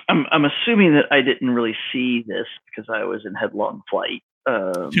assuming that I didn't really see this because I was in headlong flight.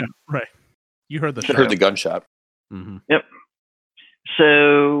 Yeah, right. You heard the I heard the gunshot. Mm-hmm. Yep.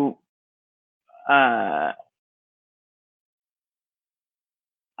 So, I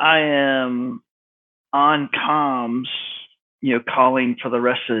am on comms, calling for the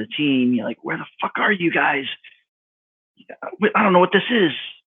rest of the team. You're like, where the fuck are you guys? I don't know what this is.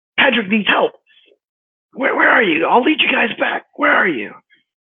 Patrick needs help. Where are you? I'll lead you guys back. Where are you?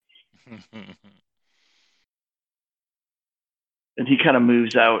 And he kind of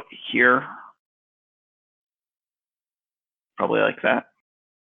moves out here. Probably like that.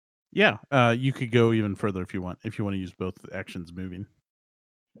 Yeah, you could go even further if you want to use both actions moving.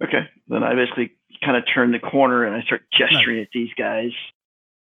 Okay, then I basically kind of turn the corner and I start gesturing at these guys.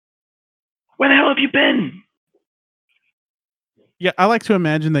 Where the hell have you been? Yeah, I like to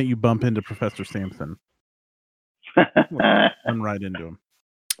imagine that you bump into Professor Sampson. Run right into him.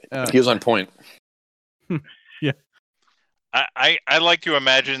 He was on point. Yeah. I like to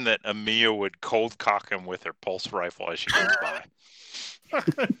imagine that Amiya would cold cock him with her pulse rifle as she comes by.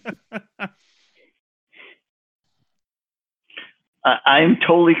 I'm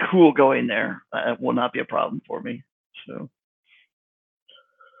totally cool going there. It will not be a problem for me. So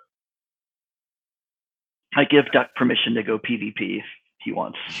I give Duck permission to go PvP if he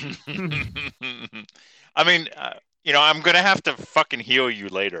wants. I mean, I'm going to have to fucking heal you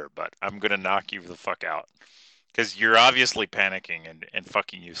later, but I'm going to knock you the fuck out. Because you're obviously panicking and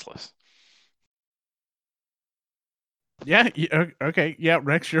fucking useless. Yeah, okay. Yeah,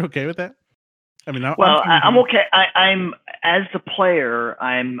 Rex, you're okay with that? I mean, I'm okay. I'm as the player,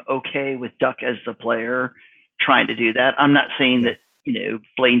 I'm okay with Duck as the player trying to do that. I'm not saying that,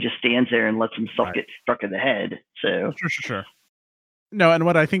 Blaine just stands there and lets himself get struck in the head. So Sure. No, and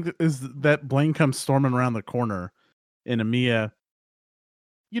what I think is that Blaine comes storming around the corner, and Amiya,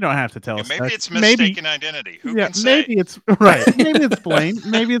 you don't have to tell us. Maybe it's mistaken identity. Who can say? Maybe it's right. Maybe it's Blaine.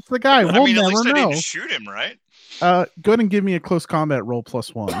 Maybe it's the guy. We'll at least never know. I didn't shoot him, right? Go ahead and give me a close combat roll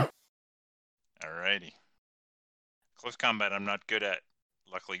 +1. Alrighty. Close combat, I'm not good at.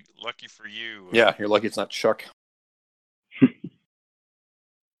 Lucky for you. Yeah, you're lucky it's not Chuck.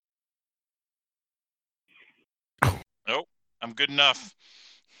 Nope, I'm good enough.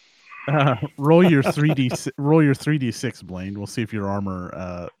 Roll your 3d6, Blaine. We'll see if your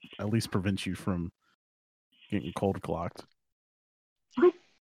armor at least prevents you from getting cold clocked.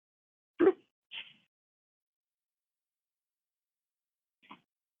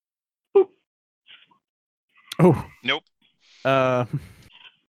 Oh. Nope. Drop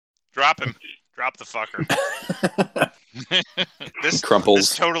him. Drop the fucker. This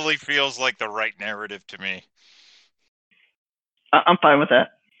totally feels like the right narrative to me. I'm fine with that.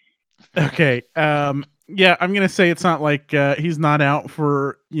 Okay. Yeah, I'm gonna say it's not like he's not out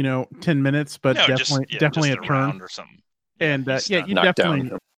for 10 minutes, but definitely a turn or something. And you definitely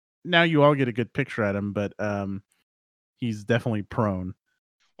down. Now you all get a good picture at him, but he's definitely prone.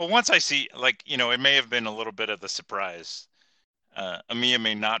 Well, once I see, it may have been a little bit of the surprise. Amiya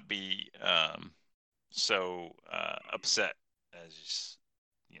may not be so upset as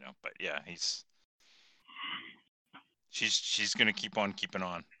but yeah, she's gonna keep on keeping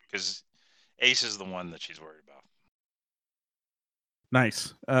on because Ace is the one that she's worried about.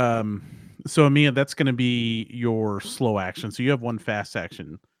 Nice. So Amia, that's going to be your slow action. So you have one fast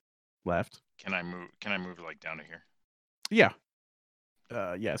action left. Can I move like down to here? Yeah.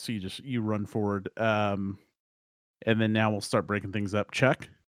 Yeah. So you run forward. And then now we'll start breaking things up. Chuck.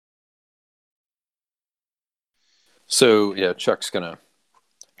 So yeah, Chuck's gonna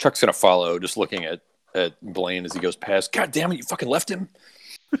follow, just looking at Blaine as he goes past. God damn it, you fucking left him.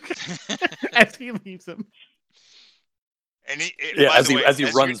 As he leaves him. And as he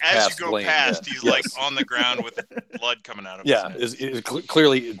runs past you go Blaine, past, he's like on the ground with blood coming out of his nose. Is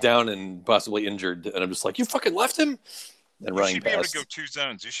clearly down and possibly injured, and I'm just like, you fucking left him. And you should be able to go 2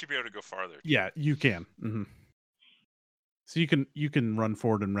 zones. You should be able to go farther. Yeah, you can. Mm-hmm. So you can run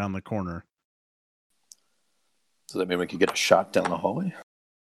forward and round the corner. Does that mean we could get a shot down the hallway?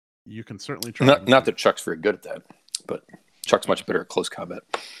 You can certainly try. Not that Chuck's very good at that, but Chuck's much better at close combat.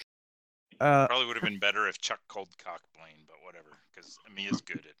 Probably would have been better if Chuck cold cocked Blaine, but whatever, because Amia's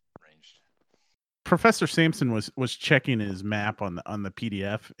good at ranged. Professor Sampson was checking his map on the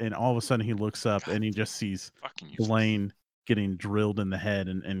PDF, and all of a sudden he looks up and he just sees Blaine getting drilled in the head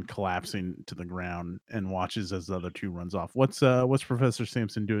and collapsing to the ground, and watches as the other two runs off. What's Professor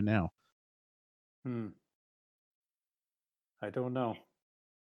Sampson doing now? I don't know.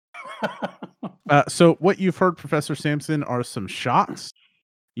 So what you've heard, Professor Sampson, are some shots.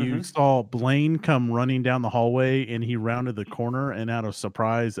 You saw Blaine come running down the hallway, and he rounded the corner, and out of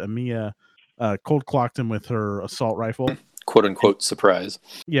surprise, Amia cold clocked him with her assault rifle. "Quote unquote" surprise.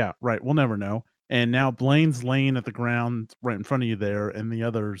 Yeah, right. We'll never know. And now Blaine's laying at the ground right in front of you there, and the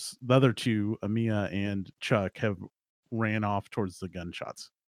other two, Amia and Chuck, have ran off towards the gunshots.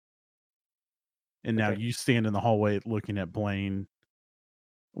 And now you stand in the hallway looking at Blaine,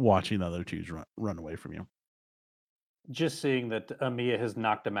 watching the other two run away from you. Just seeing that Amia has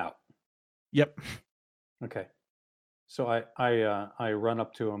knocked him out. Yep. Okay. So I run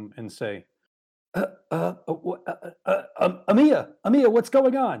up to him and say, Amia, what's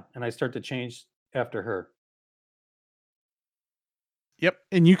going on? And I start to change after her. Yep.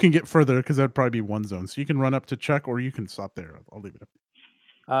 And you can get further because that'd probably be one zone. So you can run up to Chuck, or you can stop there. I'll leave it up.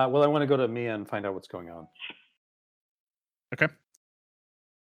 Well, I want to go to Amia and find out what's going on. Okay.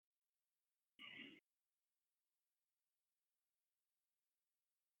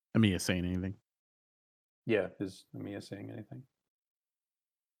 Amia saying anything? Yeah, is Amia saying anything?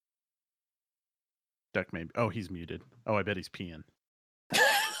 Duck maybe. Oh, he's muted. Oh, I bet he's peeing.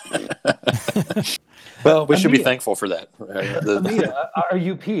 Well, we should be thankful for that. Amia, are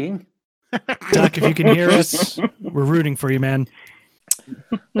you peeing? Duck, if you can hear us, we're rooting for you, man.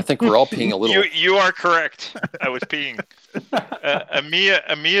 I think we're all peeing a little. You are correct. I was peeing.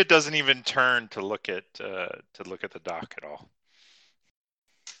 Amia doesn't even turn to look at the dock at all.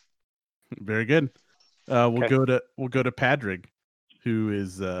 Very good. We'll go to Padrig, who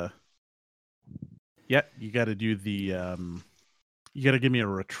is you got to do the you got to give me a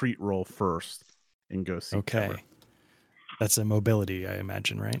retreat roll first and go see. Okay. Cover. That's a mobility, I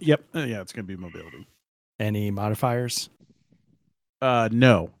imagine, right? Yep. Yeah, it's going to be mobility. Any modifiers?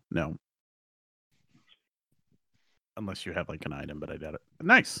 No. Unless you have like an item, but I doubt it.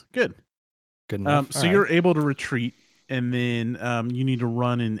 Nice. Good. Good enough. So you're able to retreat, and then you need to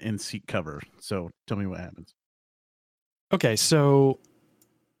run and seek cover. So tell me what happens. Okay, so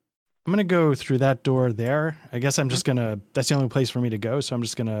I'm going to go through that door there. I guess I'm just going to, that's the only place for me to go. So I'm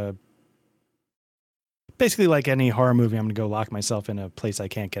just going to, basically like any horror movie, I'm going to go lock myself in a place I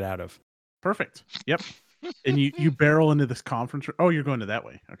can't get out of. Perfect. Yep. And you barrel into this conference room. Oh, you're going to that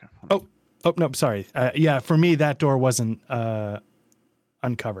way. Okay. Oh, no, sorry. Yeah, for me, that door wasn't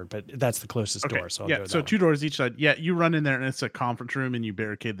uncovered, but that's the closest door. So I'll go so 2 doors each side. Yeah, you run in there and it's a conference room and you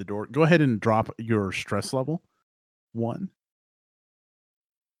barricade the door. Go ahead and drop your stress level 1.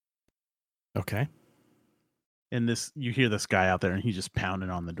 Okay. And you hear this guy out there and he's just pounding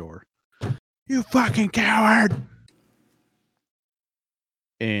on the door. You fucking coward!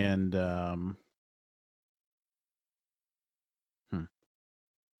 And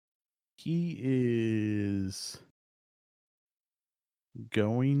he is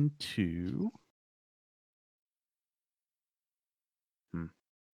going to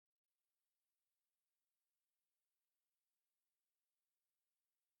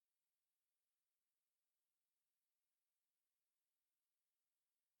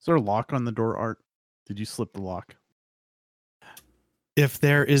Is there a lock on the door, Art? Did you slip the lock? If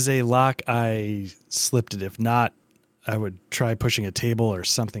there is a lock, I slipped it. If not, I would try pushing a table or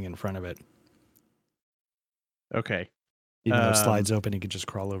something in front of it. Okay. Even though it slides open, you could just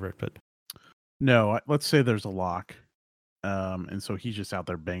crawl over it. But no, let's say there's a lock. And so he's just out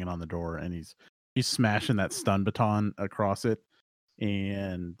there banging on the door, and he's smashing that stun baton across it.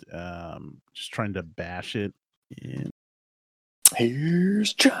 and just trying to bash it. And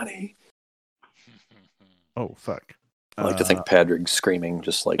here's Johnny. Oh fuck! I like to think Padrig's screaming,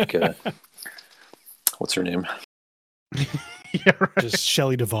 just like what's her name? Yeah, right. Just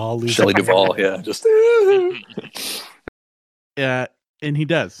Shelley Duvall. Shelley Duvall, yeah. Just yeah, and he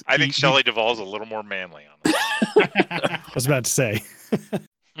does. I think Shelley Duvall's a little more manly on it. I was about to say.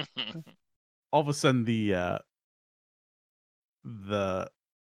 All of a sudden, the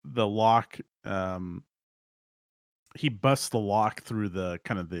lock. He busts the lock through the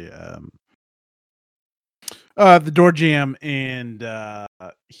kind of the door jamb, and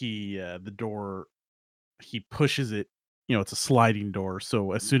the door. He pushes it. You know, it's a sliding door,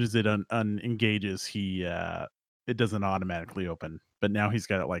 so as soon as it unengages, it doesn't automatically open. But now he's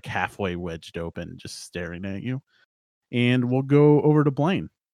got it like halfway wedged open, just staring at you. And we'll go over to Blaine.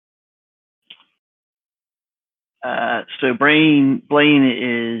 So Blaine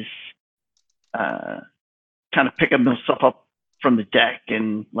is kind of picking himself up from the deck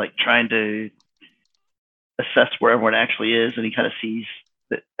and like trying to assess where everyone actually is, and he kind of sees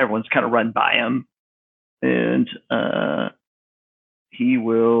that everyone's kind of run by him, and he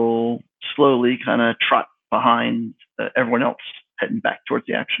will slowly kind of trot behind everyone else heading back towards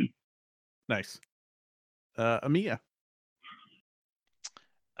the action. Nice. Amiya.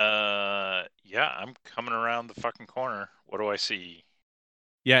 Yeah, I'm coming around the fucking corner. What do I see?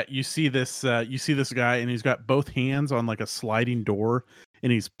 Yeah, you see this guy, and he's got both hands on like a sliding door,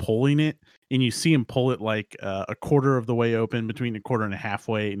 and he's pulling it, and you see him pull it like a quarter of the way open, between a quarter and a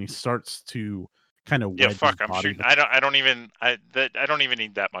halfway, and he starts to kind of wedge fuck, his I'm body. shooting. I don't even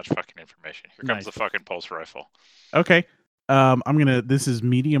need that much fucking information. Here comes the fucking pulse rifle. Okay. This is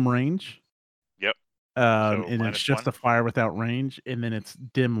medium range. Yep. And it's just a fire without range, and then it's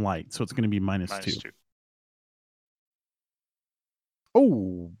dim light, so it's going to be minus two.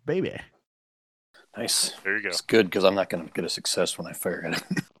 Oh, baby. Nice. There you go. It's good because I'm not going to get a success when I fire at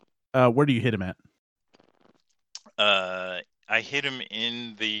him. Where do you hit him at? I hit him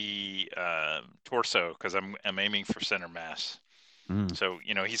in the torso because I'm aiming for center mass. So,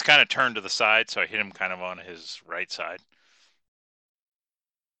 you know, he's kind of turned to the side, so I hit him kind of on his right side.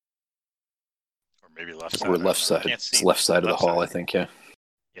 Or maybe left side. Or left side. It's left side of the hall, I think, yeah.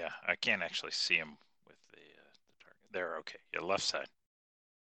 Yeah, I can't actually see him with the target. There, okay. Yeah, left side.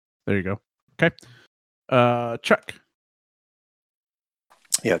 There you go. Okay. Chuck.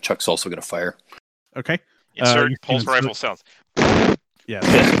 Yeah, Chuck's also going to fire. Okay. Insert pulse rifle sounds.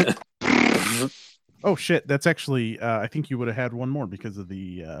 Yeah. Oh, shit. That's actually, I think you would have had one more because of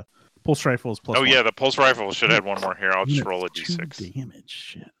the pulse rifle is plus one. Yeah, the pulse rifle should have one more here. I'll just roll a d6. Damage.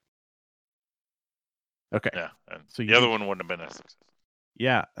 Shit. Okay. Yeah. So the other one wouldn't have been a success.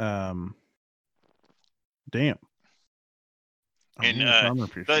 Yeah. Damn.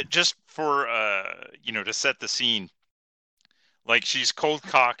 And just for to set the scene, like she's cold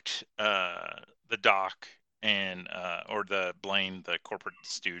cocked the Doc and or the Blaine, the corporate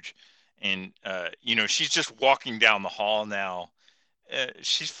stooge, and she's just walking down the hall now.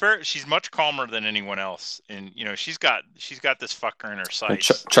 She's much calmer than anyone else, and she's got this fucker in her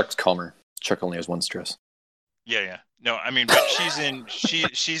sights. Chuck's calmer. Chuck only has one stress. Yeah. No, I mean, but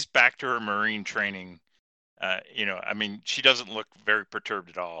she's back to her Marine training. She doesn't look very perturbed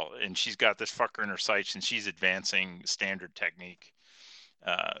at all, and she's got this fucker in her sights, and she's advancing standard technique.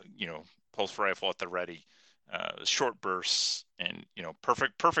 Pulse rifle at the ready, short bursts, and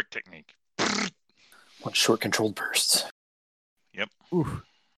perfect technique. What short controlled bursts? Yep. Ooh.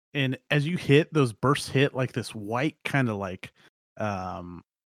 And as you hit, those bursts hit like this white kind of like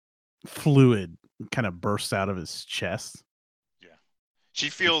fluid kind of bursts out of his chest. Yeah. She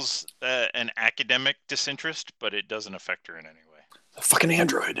feels an academic disinterest, but it doesn't affect her in any way. A fucking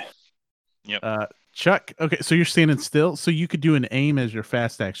android. Yep. Chuck, okay, so you're standing still, so you could do an aim as your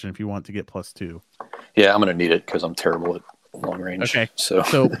fast action if you want to get +2. Yeah, I'm going to need it because I'm terrible at long range. Okay, so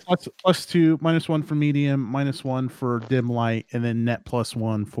 +2, -1 for medium, -1 for dim light, and then net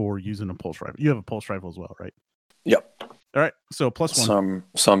 +1 for using a pulse rifle. You have a pulse rifle as well, right? Yep. All right, so +1.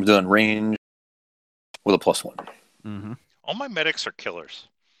 So I'm doing range with a +1. Mm-hmm. All my medics are killers.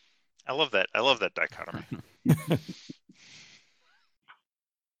 I love that dichotomy.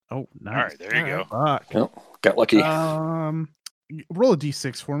 Oh, nice. All right, there you go. Fuck. Oh, got lucky. Roll a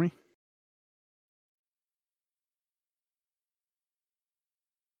d6 for me.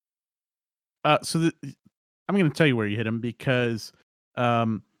 I'm going to tell you where you hit him because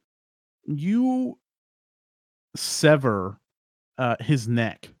you sever his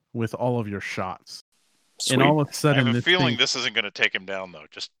neck with all of your shots. Sweet. And all of a sudden, I have a feeling this isn't going to take him down, though.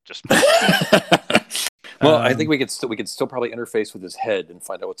 Just Well, I think we could still probably interface with his head and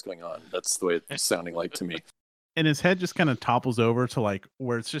find out what's going on. That's the way it's sounding like to me. And his head just kind of topples over to like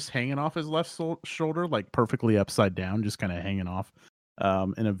where it's just hanging off his left shoulder, like perfectly upside down, just kind of hanging off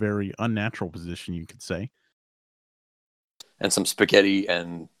in a very unnatural position, you could say. And some spaghetti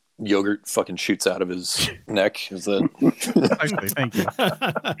and yogurt fucking shoots out of his neck. Is that? Actually, thank you.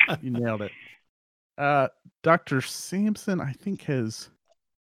 You nailed it. Dr. Sampson, I think, has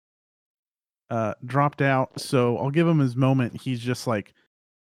dropped out, so I'll give him his moment. He's just like,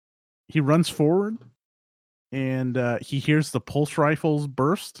 he runs forward and he hears the pulse rifles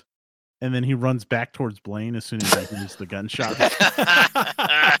burst, and then he runs back towards Blaine as soon as he hears the gunshot.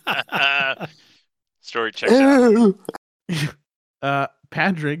 Story checks out.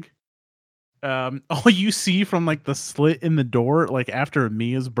 Padrig, all you see from like the slit in the door, like after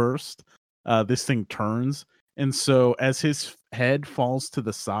Mia's burst, this thing turns, and so as his head falls to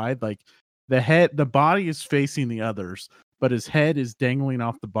the side, like the body is facing the others, but his head is dangling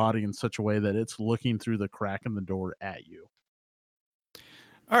off the body in such a way that it's looking through the crack in the door at you.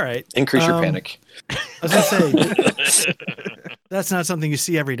 All right. Increase your panic. I was going to say, that's not something you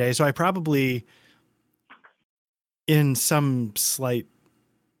see every day. So I probably, in some slight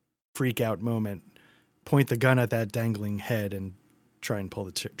freak out moment, point the gun at that dangling head and try and pull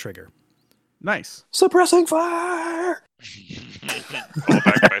the trigger. Nice. Suppressing fire! Pull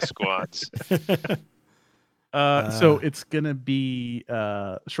back by squads. So it's going to be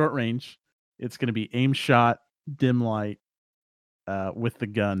short range. It's going to be aim shot, dim light, with the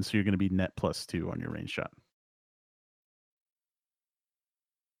gun, so you're going to be net +2 on your range shot.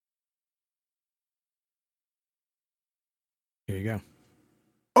 Here you go.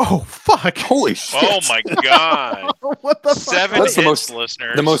 Oh fuck! Holy shit! Oh my god! What the 7 fuck? hits,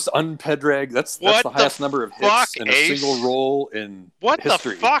 listeners. The most unpedrag. That's the highest number of hits fuck, in a Ace? single roll in What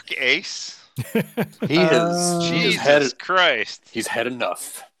history. the fuck, Ace? He has. Jesus Christ! He's had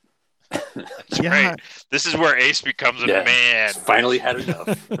enough. That's Yeah. right. This is where Ace becomes a Yeah. man. He's finally had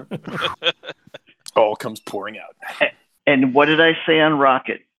enough. All comes pouring out. And what did I say on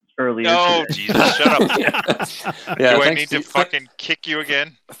Rocket earlier No, today? Jesus, shut up. Yeah, Do I thanks need to to- fucking kick you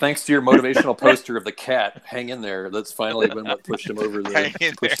again? Thanks to your motivational poster of the cat, hang in there. That's finally been what pushed him over Hang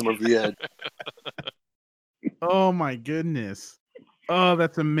in the edge. Oh my goodness! Oh,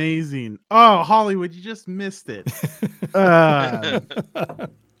 that's amazing! Oh, Hollywood, you just missed it.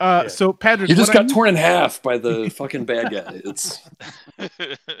 So Patrick, You just what I got torn in half by the fucking bad guy. It's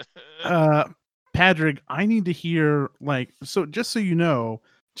Patrick, I need to hear, like, so just so you know,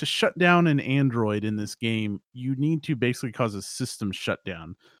 to shut down an android in this game, you need to basically cause a system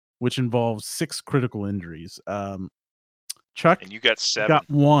shutdown, which involves 6 critical injuries. Chuck And you got 7. got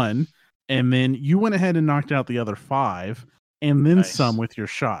 1, and then you went ahead and knocked out the other 5, and then Nice. some with your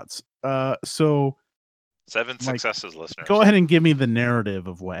shots. So 7 Mike, successes, listeners. go ahead and give me the narrative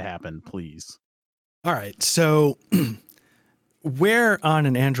of what happened, please. All right. So where on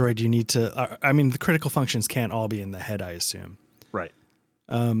an Android do you need to, I mean, the critical functions can't all be in the head, I assume. Right.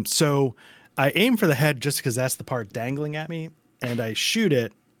 So I aim for the head just because that's the part dangling at me, and I shoot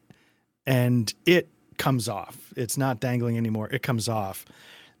it, and it comes off. It's not dangling anymore. It comes off.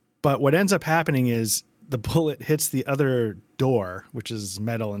 But what ends up happening is the bullet hits the other door, which is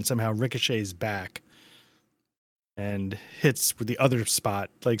metal, and somehow ricochets back and hits with the other spot,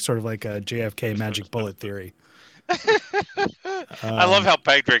 like sort of like a JFK magic bullet theory. I love how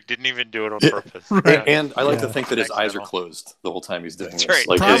Patrick didn't even do it on purpose. and I like to Yeah. think that his eyes are Accidental. closed the whole time he's doing That's this. right.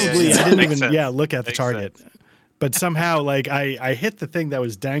 Like, Probably Yeah. I didn't Makes even sense. look at the Makes target. But somehow like I hit the thing that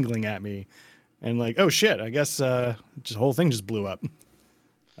was dangling at me, and like, oh shit, I guess just the whole thing just blew up.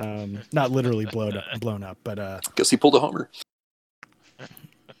 Not literally blown up, but guess he pulled a homer.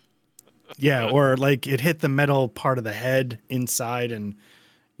 yeah, or like it hit the metal part of the head inside, and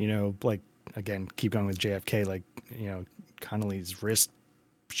like again, keep going with JFK, like Connolly's wrist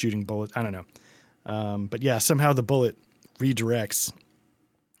shooting bullets. I don't know, but yeah, somehow the bullet redirects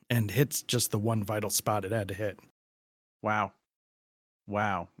and hits just the one vital spot it had to hit. Wow.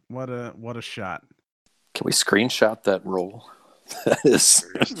 What a shot. Can we screenshot that roll? That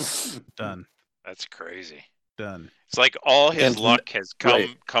is Done. That's crazy. Done. It's like all his And- luck has come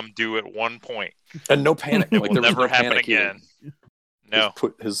right. due at one point. and no panic. It Like will there was never no happen panic either. again. No.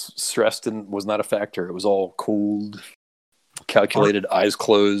 His stress was not a factor. It was all cold, calculated, eyes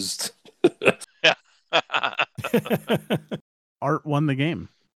closed. Art won the game.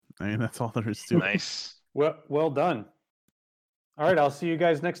 I mean, that's all there is to it. Nice. Well done. All right, I'll see you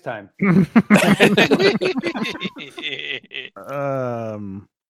guys next time.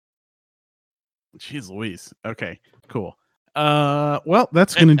 Jeez Louise. Okay, cool. Well,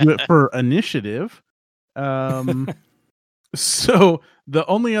 that's going to do it for initiative. So the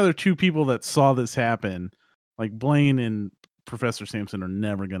only other two people that saw this happen, like Blaine and Professor Sampson, are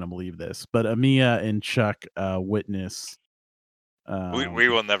never going to believe this, but Amia and Chuck witness. We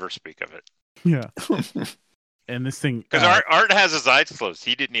will never speak of it. Yeah. And this thing, because Art has his eyes closed.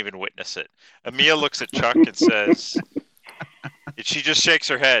 He didn't even witness it. Amia looks at Chuck and says, and she just shakes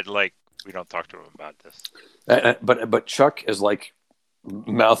her head like, we don't talk to him about this. But Chuck is like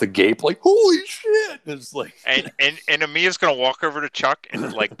mouth agape, like, holy shit! It's like, and Amia's gonna walk over to Chuck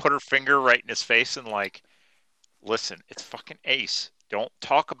and like put her finger right in his face and like, listen, it's fucking Ace. Don't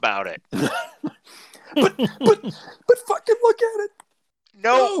talk about it. but fucking look at it.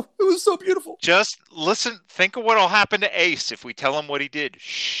 No, it was so beautiful. Just listen. Think of what'll happen to Ace if we tell him what he did.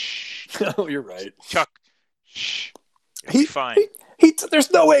 Shh. No, you're right, Chuck. Shh. He's fine. There's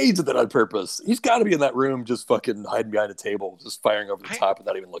no way he did that on purpose. He's got to be in that room, just fucking hiding behind a table, just firing over the top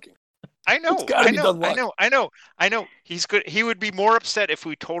without even looking. I know. It's gotta be done luck. I know. He's good. He would be more upset if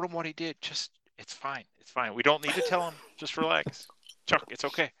we told him what he did. It's fine. It's fine. We don't need to tell him. Just relax, Chuck. It's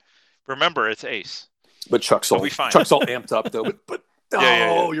okay. Remember, it's Ace. But Chuck's all amped up though. But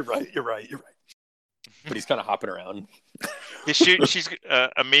yeah. You're right. But he's kind of hopping around.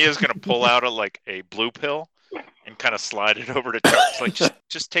 Amia's gonna pull out a blue pill and kind of slide it over to Chuck. It's like,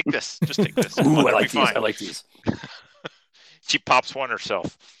 just take this. Just take this. Ooh, I like these. She pops one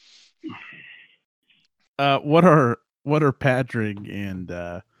herself. What are Patrick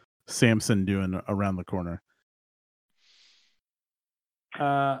and Samson doing around the corner?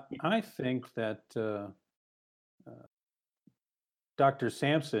 I think that Dr.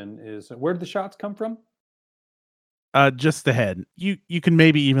 Sampson is. Where did the shots come from? Just ahead. You can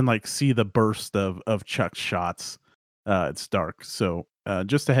maybe even like see the burst of Chuck's shots. It's dark, so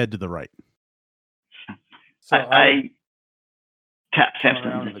just ahead to the right. So I tap Sampson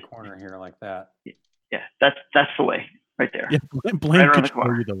around in the corner here like that. Yeah, that's the way right there. Yeah, Blaine right could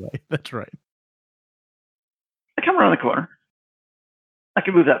show you the way. That's right. I come around the corner. I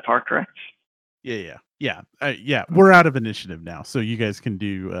can move that far, correct? Yeah. We're out of initiative now, so you guys can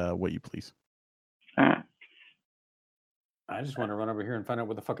do what you please. I just want to run over here and find out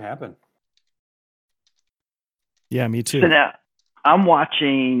what the fuck happened. Yeah, me too. So now I'm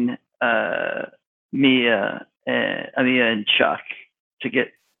watching Amia and Chuck to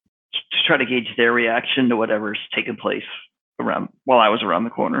try to gauge their reaction to whatever's taking place while I was around the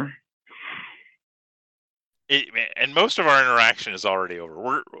corner. And most of our interaction is already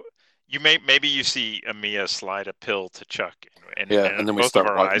over. Maybe you see Amia slide a pill to Chuck, and then we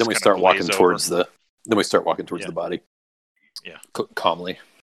start walking towards the body. Yeah, calmly.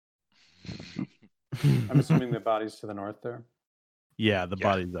 I'm assuming the body's to the north there. Yeah, the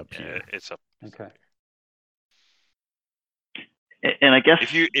body's up here. It's up. Okay. And I guess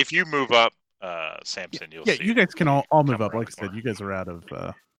if you move up, Samson, you'll see. Yeah, you guys can all move up. Like I said, you guys are out of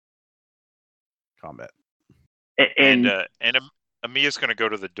combat. And Amia's going to go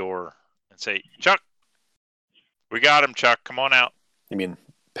to the door and say, "Chuck, we got him. Chuck, come on out." You mean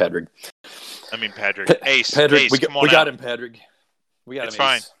Patrick? Ace. Patrick, Ace, we come on got out. him, Patrick. We got him. It's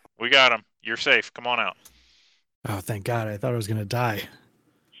fine. We got him. You're safe. Come on out. Oh, thank God! I thought I was gonna die.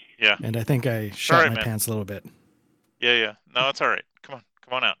 Yeah. And I think I shot my pants a little bit. Yeah. No, it's all right. Come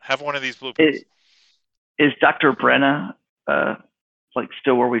on out. Have one of these blue pills. Is Dr. Brenna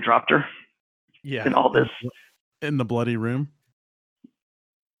still where we dropped her? Yeah. In all this. In the bloody room.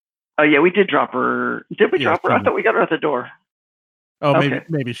 Oh yeah, we did drop her. Did we drop her? I thought we got her at the door. Oh, okay.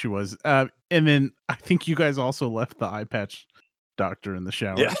 maybe she was. And then I think you guys also left the eye patch doctor in the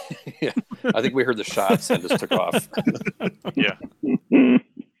shower. Yeah. I think we heard the shots and just took off. Yeah.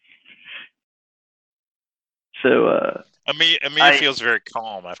 So Amia feels very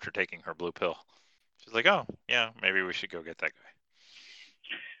calm after taking her blue pill. She's like, "Oh, yeah, maybe we should go get that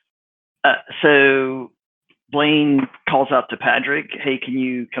guy." So Blaine calls out to Patrick, "Hey, can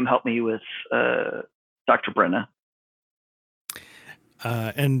you come help me with Dr. Brenna?"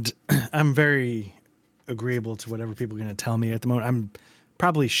 And I'm very agreeable to whatever people are going to tell me at the moment. I'm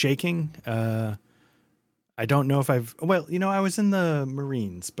probably shaking. I don't know if I was in the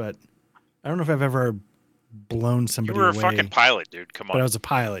Marines, but I don't know if I've ever blown somebody away. You were a fucking pilot, dude. Come on. But I was a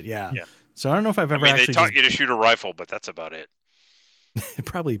pilot, yeah. So I don't know if I've ever actually... they taught you to shoot a rifle, but that's about it.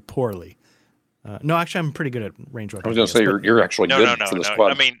 Probably poorly. No, actually, I'm pretty good at range weapons. I was going to say, you're actually good for the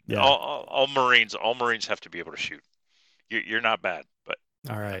squad. I mean, all Marines have to be able to shoot. You're not bad, but...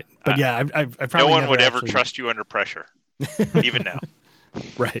 All right. But yeah, I've probably no one would ever trust you under pressure, even now.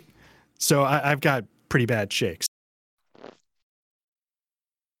 Right. So I've got pretty bad shakes.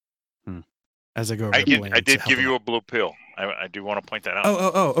 As I go over I did give you a blue pill. I do want to point that out.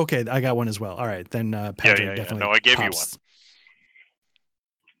 Oh, okay. I got one as well. All right, then Patrick definitely. No, I gave you one.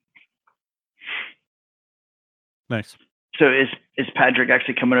 Nice. So is Patrick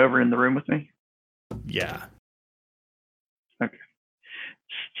actually coming over in the room with me? Yeah. Okay.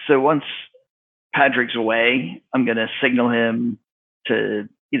 So once Patrick's away, I'm gonna signal him to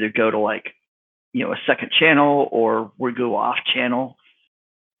either go to like, a second channel or we go off channel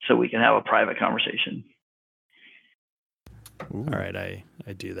so we can have a private conversation. Ooh. All right, I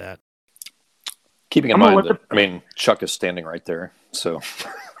do that. Keeping in mind that, Chuck is standing right there, so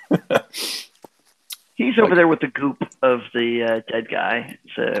he's over there with the goop of the dead guy.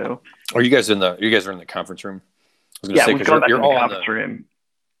 So are you guys in the conference room? We've gone back to the conference room.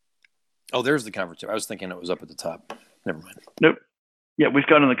 Oh, there's the conference room. I was thinking it was up at the top. Never mind. Nope. Yeah, we've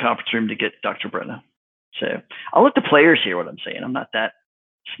gone in the conference room to get Dr. Brenna. So I'll let the players hear what I'm saying. I'm not that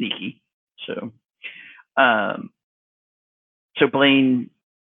sneaky. So, so Blaine,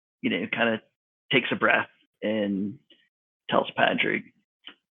 kind of takes a breath and tells Patrick,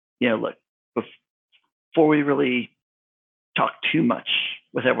 look, before we really talk too much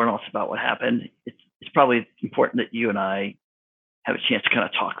with everyone else about what happened, it's probably important that you and I have a chance to kind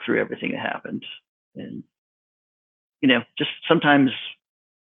of talk through everything that happened. And, just sometimes,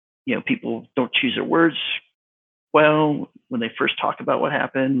 people don't choose their words well when they first talk about what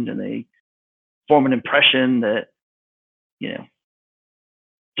happened, and they form an impression that,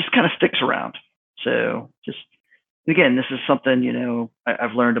 just kind of sticks around. So just, again, this is something,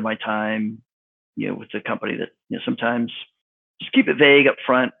 I've learned in my time, with the company that, sometimes just keep it vague up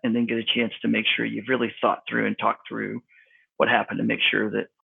front and then get a chance to make sure you've really thought through and talked through what happened to make sure that,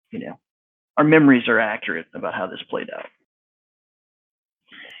 our memories are accurate about how this played out.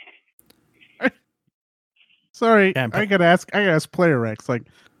 Sorry, I gotta ask Player X, like,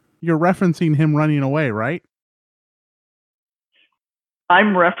 you're referencing him running away, right?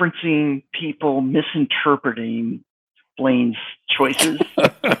 I'm referencing people misinterpreting Blaine's choices.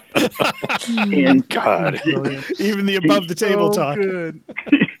 And God, even the above the table talk. Good.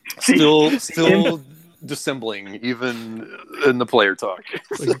 Still dissembling, even in the player talk.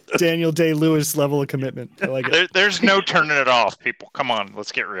 Like Daniel Day-Lewis level of commitment. I like it. There's no turning it off, people. Come on,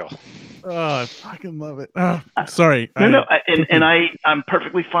 let's get real. Oh, I fucking love it. Oh, sorry. I'm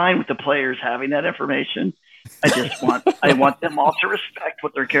perfectly fine with the players having that information. I want them all to respect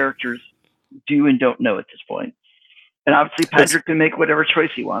what their characters do and don't know at this point. And obviously, Patrick can make whatever choice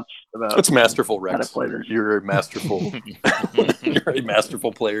he wants about. It's masterful, Rex. You're a masterful. You're a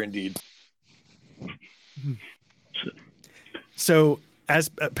masterful player indeed. So as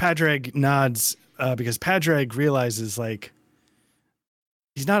Padraig nods, because Padraig realizes like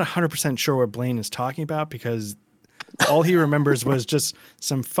he's not 100% sure what Blaine is talking about, because all he remembers was just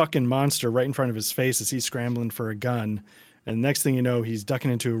some fucking monster right in front of his face as he's scrambling for a gun. And the next thing you know, he's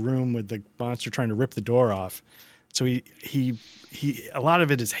ducking into a room with the monster trying to rip the door off. So he a lot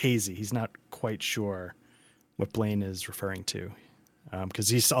of it is hazy. He's not quite sure what Blaine is referring to, because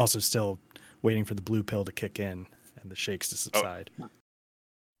he's also still waiting for the blue pill to kick in and the shakes to subside. Oh.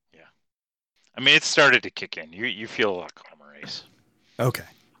 Yeah, I mean, it started to kick in. You feel a lot calmer, Ace. Okay.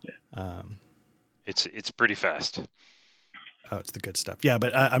 It's pretty fast. Oh, it's the good stuff. Yeah,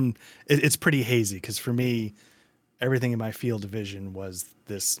 but it's pretty hazy, because for me, everything in my field of vision was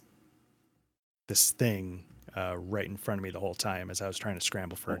this thing right in front of me the whole time as I was trying to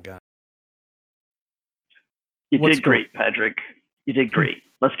scramble for a gun. You did great, Patrick. You did great.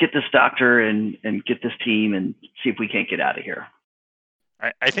 Let's get this doctor and get this team and see if we can't get out of here.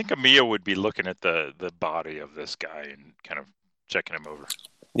 I think Amia would be looking at the body of this guy and kind of checking him over.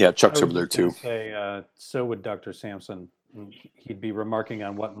 Yeah, Chuck's over there too. So would Dr. Sampson. He'd be remarking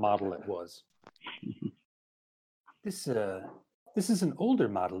on what model it was. This is an older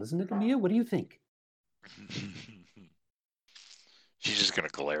model, isn't it, Amia? What do you think? She's just going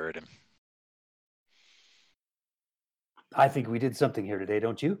to glare at him. I think we did something here today,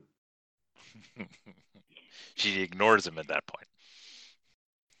 don't you? She ignores him at that point.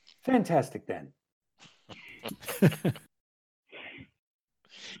 Fantastic, then.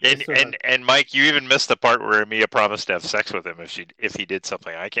 And Mike, you even missed the part where Amia promised to have sex with him if he did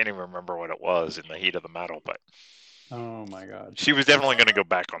something. I can't even remember what it was in the heat of the battle, but oh my God, she was definitely going to go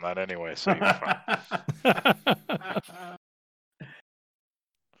back on that anyway. So you're fine.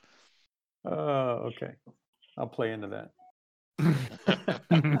 Oh, okay. I'll play into that.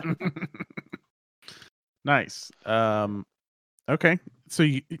 Nice. Okay. So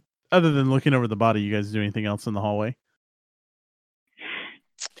other than looking over the body, you guys do anything else in the hallway?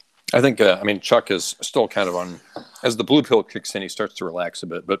 I think, Chuck is still kind of on, as the blue pill kicks in, he starts to relax a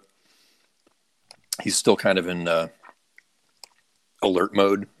bit, but he's still kind of in alert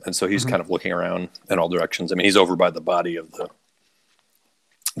mode, and so he's kind of looking around in all directions. I mean, he's over by the body of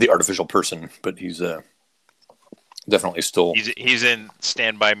the artificial person, but he's definitely still. He's in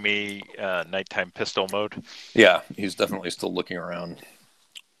Stand By Me nighttime pistol mode. Yeah, he's definitely still looking around,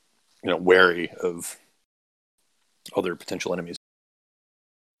 wary of other potential enemies.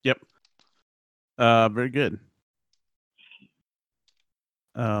 Yep. Very good.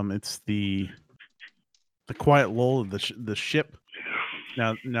 It's the quiet lull of the ship.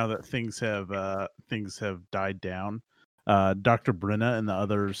 Now that things have died down, Dr. Brenna and the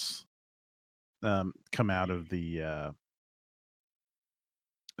others come out of the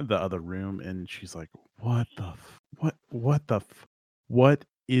other room, and she's like, "What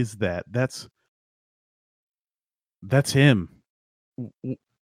is that? That's him.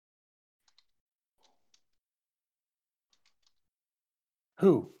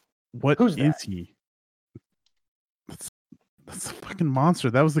 Who? Who's that? he? That's a fucking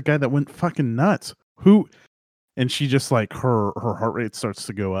monster. That was the guy that went fucking nuts. Who?" And she just like her heart rate starts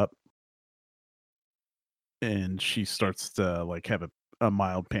to go up, and she starts to like have a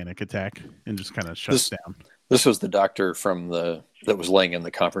mild panic attack and just kind of shuts down. This was the doctor that was laying in the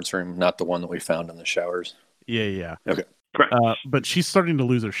conference room, not the one that we found in the showers. Yeah. Okay. Correct. But she's starting to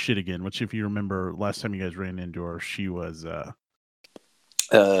lose her shit again, which if you remember last time you guys ran into her, she was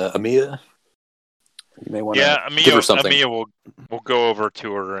Amia. You may want to give her something. Amia will go over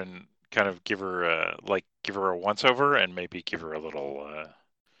to her and kind of give her a once over and maybe give her a little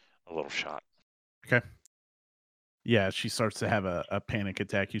shot. Okay. Yeah, she starts to have a panic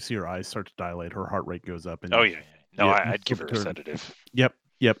attack. You see her eyes start to dilate, her heart rate goes up, and I'd give her a sedative. Yep,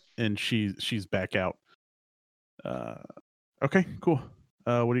 and she's back out. Okay, cool.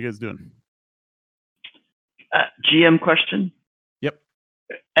 What are you guys doing? GM question. Yep.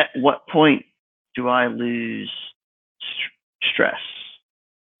 At what point do I lose stress?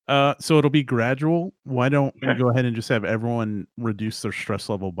 So it'll be gradual. Why don't we go ahead and just have everyone reduce their stress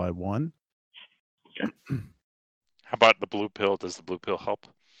level by 1? Okay. How about the blue pill? Does the blue pill help?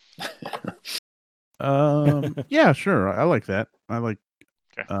 Yeah, sure. I like that. I like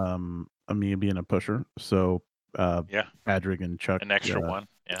Amia being a pusher. So Patrick and Chuck. An extra 1.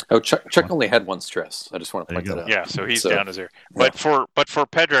 Yeah. Oh, Chuck only had 1 stress. I just want to point that out. Yeah, so he's down to 0. But for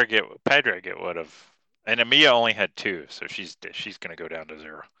Padraig it would have, and Amia only had 2, so she's going to go down to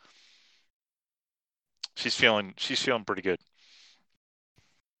 0. She's feeling pretty good.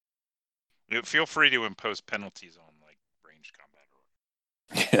 Feel free to impose penalties on like ranged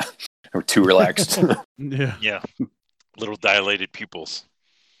combat or too relaxed. Yeah. Little dilated pupils.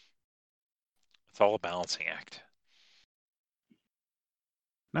 It's all a balancing act.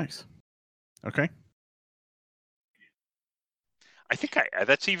 Nice. Okay. I think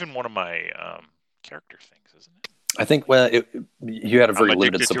that's even one of my character things, isn't it? I think you had a very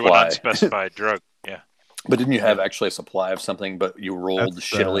limited supply. To an unspecified drug. Yeah. But didn't you have actually a supply of something, but you rolled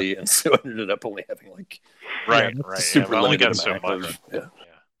shittily, and so it ended up only having right. super I only limited got so amount much. Yeah.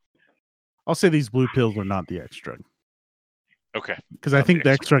 I'll say these blue pills are not the X drug. Okay. Because I think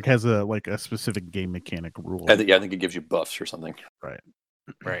the X drug has a specific game mechanic rule. I think it gives you buffs or something. Right.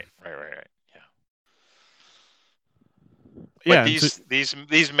 Yeah. But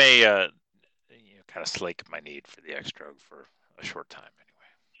these may kind of slake my need for the X drug for a short time anyway.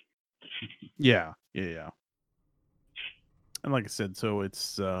 Yeah. And like I said, so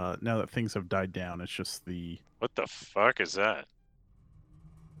it's now that things have died down, it's just the... What the fuck is that?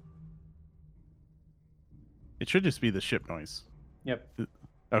 It should just be the ship noise. Yep.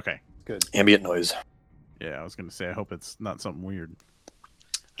 Okay. Good. Ambient noise. Yeah, I was going to say, I hope it's not something weird.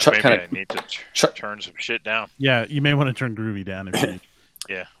 Maybe I need to turn some shit down. Yeah, you may want to turn Groovy down if you need.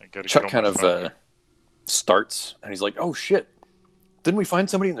 Yeah, I got to. Chuck kind of starts, and he's like, "Oh shit! Didn't we find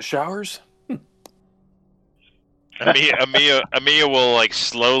somebody in the showers?" Amia will like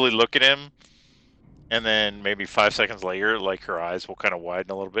slowly look at him, and then maybe 5 seconds later, like her eyes will kind of widen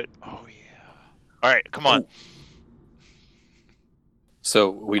a little bit. Oh yeah! All right, come on.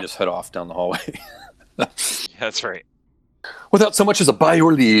 So we just head off down the hallway. That's right. Without so much as a by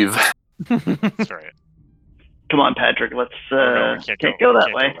your leave. That's right. Come on, Patrick. Let's can't go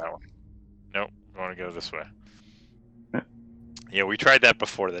that way. Nope, we want to go this way. Yeah, we tried that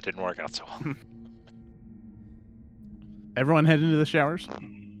before. That didn't work out so well. Everyone head into the showers?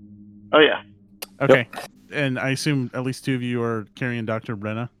 Oh, yeah. Okay. Yep. And I assume at least 2 of you are carrying Dr.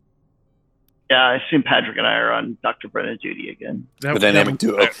 Brenna? Yeah, I assume Patrick and I are on Dr. Brenna duty again. The dynamic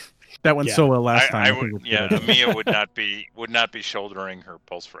duo. That went so well last time. Amia would not be shouldering her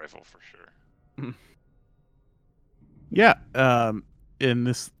pulse rifle for sure. Yeah. And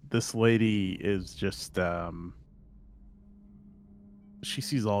this lady is just she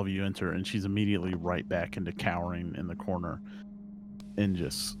sees all of you enter, and she's immediately right back into cowering in the corner, and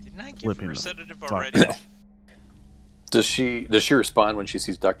just Didn't I give flipping her a the sedative fuck already? out. Does she respond when she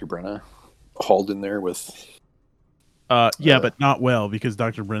sees Dr. Brenna hauled in there with? Yeah, but not well, because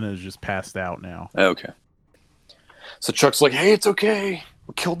Dr. Brenna is just passed out now. Okay. So Chuck's like, "Hey, it's okay.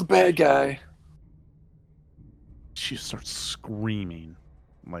 We killed the bad guy." She starts screaming,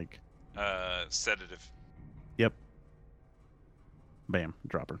 like, Sedative. "Yep, bam,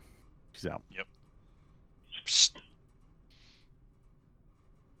 drop her. She's out." Psst.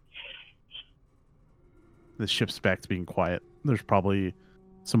 The ship's back to being quiet. There's probably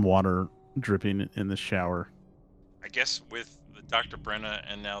some water dripping in the shower. I guess with the Dr. Brenna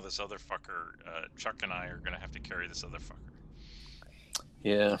and now this other fucker, Chuck and I are gonna have to carry this other fucker.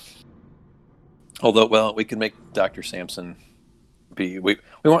 Yeah. Although, well, we could make Dr. Sampson be. We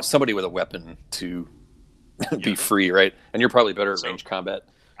want somebody with a weapon to be free, right? And you're probably better at range combat.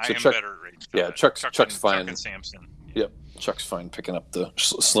 I So am Chuck- better at range yeah, combat. Chuck's Chuck fine. and Samson. Yep. Chuck's fine picking up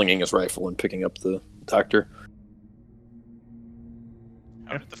slinging his rifle and picking up the doctor.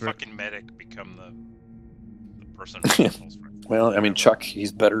 How did the Yeah, right. fucking medic become the person? responsible for it? Well, I mean, Chuck,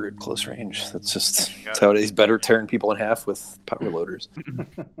 he's better at close range. That's Got how it. he's better tearing people in half with power loaders.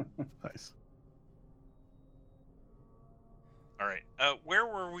 Nice. All right. Where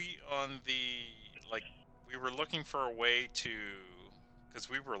were we on the we were looking for a way to, because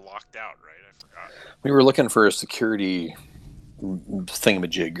we were locked out, right? I forgot. We were looking for a security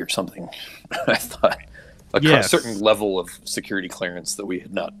thingamajig or something. I thought Yes. certain level of security clearance that we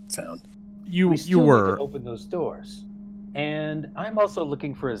had not found. You We you still need to were open those doors. And I'm also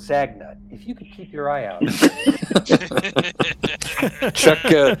looking for a Zagnut. If you could keep your eye out.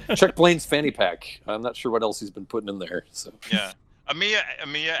 Check Blaine's fanny pack. I'm not sure what else he's been putting in there. So Yeah.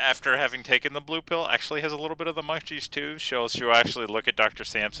 Amia, after having taken the blue pill, actually has a little bit of the munchies too. She'll actually look at Dr.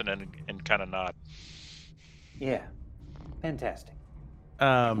 Sampson and kind of nod. Yeah. Fantastic.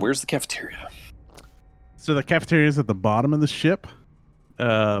 where's the cafeteria? So the cafeteria is at the bottom of the ship.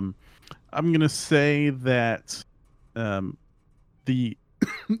 I'm gonna say that the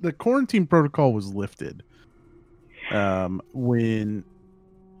the quarantine protocol was lifted when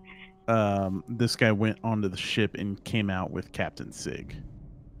this guy went onto the ship and came out with Captain Sig.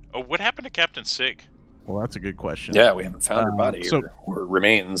 Oh, what happened to Captain Sig? Well, that's a good question. Yeah, we haven't found her body so- or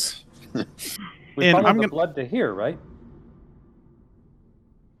remains. We And followed I'm the gonna- blood to here, right?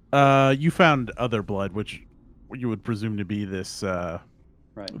 You found other blood, which you would presume to be this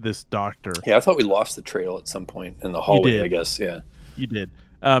Right. this doctor. Yeah, I thought we lost the trail at some point in the hallway. did. I guess. Yeah. You did.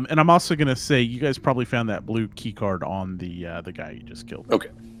 And I'm also gonna say you guys probably found that blue key card on the guy you just killed. Okay,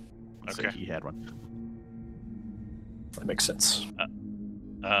 So Okay. he had one. that makes sense.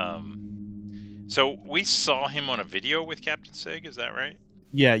 So we saw him on a video with Captain Sig. Is that right?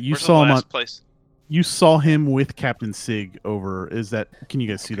 Yeah, you Where's saw the him on. last place? You saw him with Captain Sig over. Is that? Can you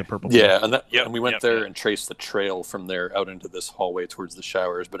guys see the purple? Yeah, and Yep, and we went yep, there yep. and traced the trail from there out into this hallway towards the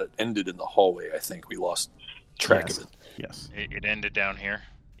showers, but it ended in the hallway. I think we lost track Yes. of it. Yes. It ended down here.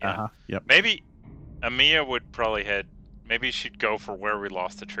 Yeah. Uh huh. Yep. Maybe Amia would probably head. Maybe she'd go for where we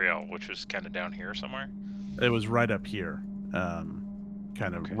lost the trail, which was kind of down here somewhere. It was right up here.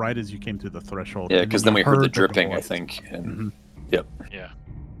 Kind of Okay. right as you came through the threshold. Yeah, and because then you we heard the the dripping. I noise. think. And Mhm. Yeah.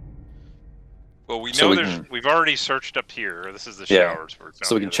 Well, we So know we there's. can- We've already searched up here. This is the Yeah, showers. Where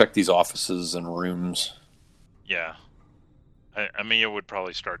so we can check these offices and rooms. Yeah. Amia would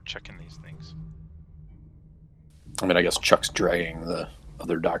probably start checking these things. I mean, I guess Chuck's dragging the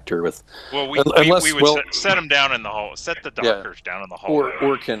other doctor with, Well, we Unless- we would well- set them down in the hall. Set the Yeah. doctors down in the hallway.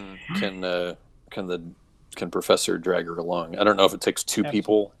 or can Professor drag her along? I don't know if it takes two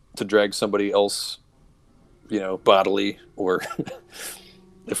people to drag somebody else, bodily, or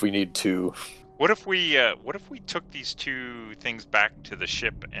if we need to. What if we took these two things back to the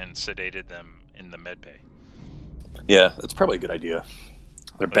ship and sedated them in the med bay? Yeah, that's probably a good idea.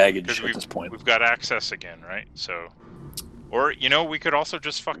 They're baggage at this point. We've got access again, right? So, or we could also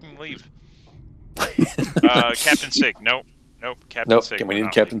just fucking leave. Captain Sig, nope. Captain Nope, Sig. we we're need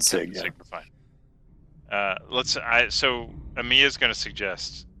not Captain leaving. Sig, Captain Sig, we're fine. So Amia's going to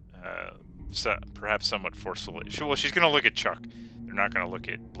suggest, perhaps somewhat forcefully. She's going to look at Chuck. They're not going to look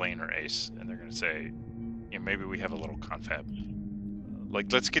at Blaine or Ace, and they're going to say, maybe we have a little confab.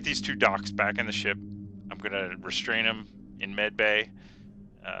 Let's get these two docs back in the ship. I'm going to restrain them in med bay,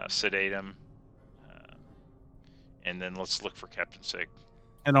 sedate them, and then let's look for Captain Sig.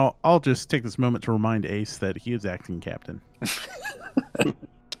 And I'll just take this moment to remind Ace that he is acting captain.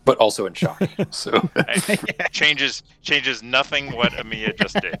 But also in shock. So Changes nothing what Amia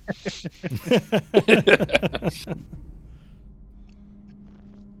just did.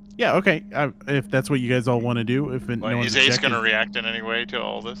 Yeah, okay. If that's what you guys all want to do, if no one's Is Ace going to objecting- react in any way to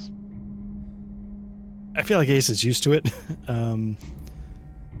all this? I feel like Ace is used to it.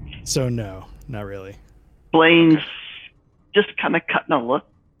 So no, not really. Blaine's just kind of cutting a look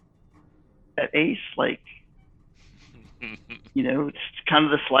at Ace, like, it's kind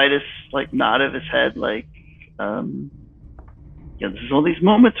of the slightest like nod of his head, like, there's all these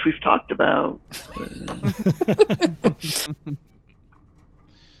moments we've talked about.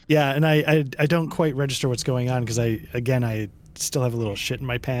 Yeah, and I don't quite register what's going on because I still have a little shit in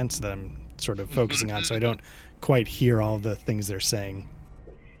my pants that I'm sort of focusing on, so I don't quite hear all the things they're saying.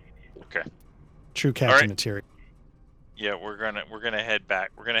 Okay. True captain right. material. Yeah, we're gonna head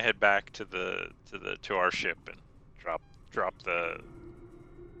back. We're gonna head back to our ship and drop the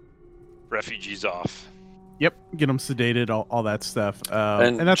refugees off. Yep, get them sedated, all that stuff.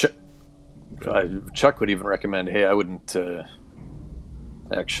 And that's Chuck would even recommend, hey, I wouldn't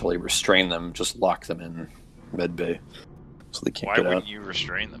actually restrain them, just lock them in med bay so they can't Why get wouldn't out. you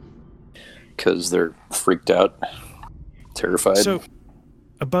restrain them? Because they're freaked out, terrified. So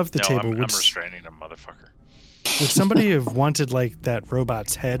above the No, table, I'm would restraining them, motherfucker. somebody have wanted like that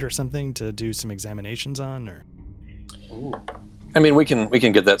robot's head or something to do some examinations on, or? Ooh. I mean, we can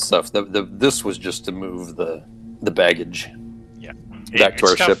get that stuff. This was just to move the baggage back to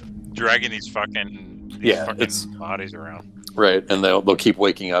our It's tough ship. dragging these fucking it's bodies around. right, and they'll keep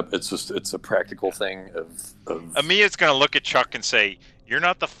waking up. It's a practical thing of Amia's gonna look at Chuck and say, "You're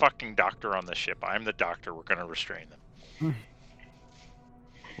not the fucking doctor on the ship. I'm the doctor. We're gonna restrain them."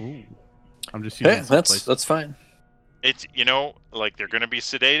 Ooh. I'm just using Hey, someplace. that's fine. It's like they're gonna be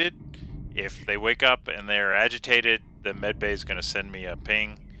sedated. If they wake up and they're agitated, the med bay is gonna send me a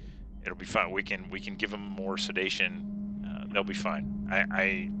ping. It'll be fine. We can give them more sedation. They'll be fine.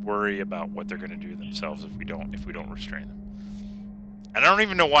 I worry about what they're gonna do themselves if we don't restrain them. And I don't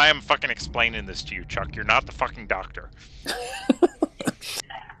even know why I'm fucking explaining this to you, Chuck. You're not the fucking doctor.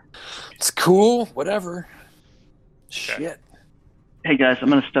 It's cool, whatever. Okay. Shit. Hey guys, I'm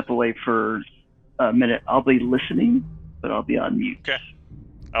gonna step away for a minute. I'll be listening, but I'll be on mute. Okay.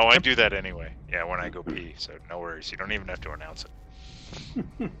 Oh, I do that anyway. Yeah, when I go pee, so no worries. You don't even have to announce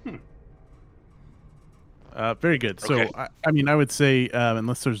it. Very good. So, Okay. I mean, I would say,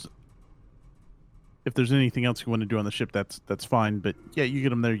 if there's anything else you want to do on the ship, that's fine. But yeah, you get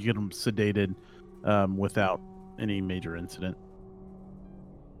them there, you get them sedated, without any major incident.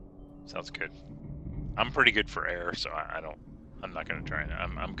 Sounds good. I'm pretty good for air, so I'm not gonna try.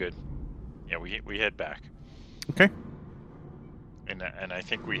 I'm good. Yeah, we head back. Okay. And I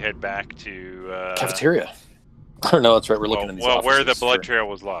think we head back to Cafeteria. Oh no, that's right. We're looking in these offices. where the blood for, trail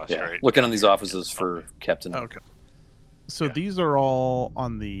was lost, yeah, right? looking on these offices for Captain. Okay. So Yeah. these are all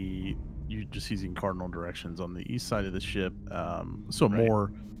on you're just using cardinal directions on the east side of the ship. So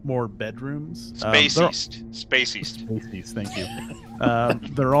Right. more bedrooms. Space they're- East. Space East. Space East, thank you.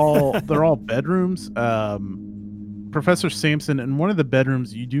 They're all bedrooms. Professor Sampson, in one of the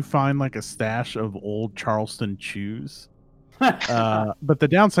bedrooms, you do find like a stash of old Charleston chews. But the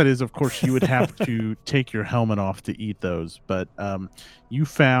downside is, of course, you would have to take your helmet off to eat those. But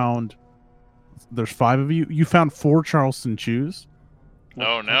there's 5 of you. You found 4 Charleston chews.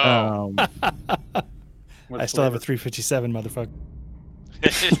 Oh no. I still have a 357, motherfucker.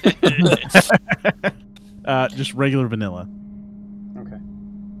 Just regular vanilla. Okay.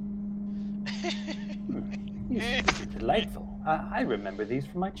 These are delightful. I remember these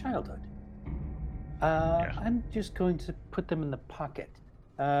from my childhood. I'm just going to put them in the pocket.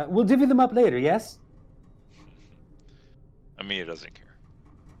 We'll divvy them up later, yes? Amia doesn't care.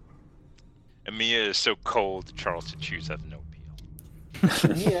 Amia is so cold, Charleston chews have no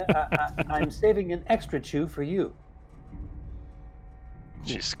appeal. Mia, I'm saving an extra chew for you.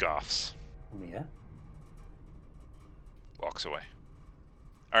 She scoffs, Mia? walks away.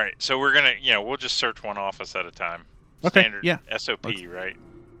 All right, so we're gonna, we'll just search one office at a time. Okay, Standard yeah. SOP, Let's- right?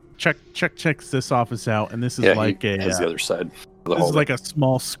 Checks this office out, and this is Yeah, like he has the other side. Of the this is hallway. like a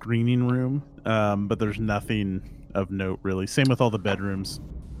small screening room. But there's nothing of note really. Same with all the bedrooms.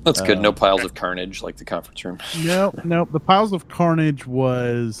 That's good. No okay. piles of carnage like the conference room. No. The piles of carnage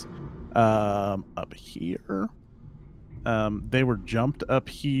was up here. They were jumped up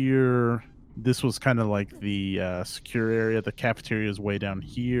here. This was kind of like the secure area. The cafeteria is way down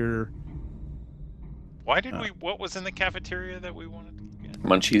here. Why did what was in the cafeteria that we wanted to get?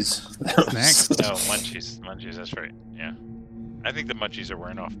 Munchies. Snacks. Oh, munchies, that's right. Yeah. I think the munchies are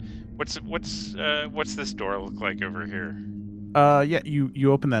wearing off. What's this door look like over here? Yeah,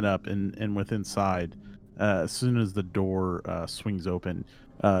 you open that up, and with inside, as soon as the door swings open,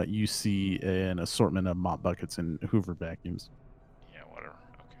 you see an assortment of mop buckets and Hoover vacuums. Yeah, whatever.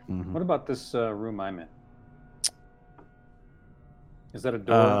 Mhm. What about this room I'm in? Is that a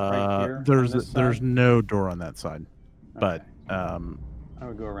door right here? on There's this there's side? no door on that side, but Okay. I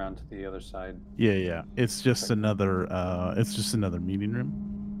would go around to the other side. yeah, it's just another meeting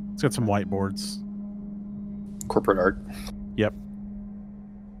room. It's got some whiteboards. Corporate art. Yep.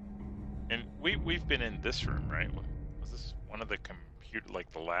 And we've been in this room, right? Was this one of the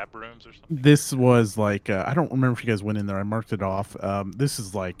like the lab rooms or something? This was like I don't remember if you guys went in there. I marked it off. This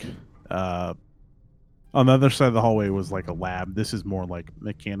is like on the other side of the hallway was like a lab. This is more like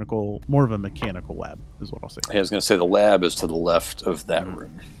more of a mechanical lab, is what I'll say. I was going to say the lab is to the left of that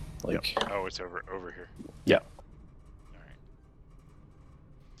room. Like, Oh, it's over here. Yeah.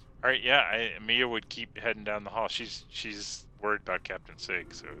 All right. Yeah, Mia would keep heading down the hall. She's worried about Captain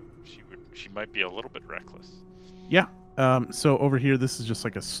Sig, so she might be a little bit reckless. Yeah. So over here, this is just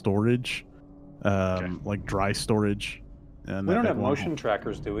like a storage, like dry storage. And We that don't big have one- motion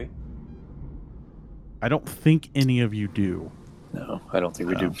trackers, do we? I don't think any of you do. no, I don't think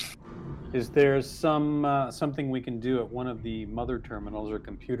we do. Is there something we can do at one of the mother terminals or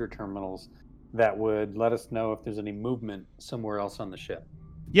computer terminals that would let us know if there's any movement somewhere else on the ship?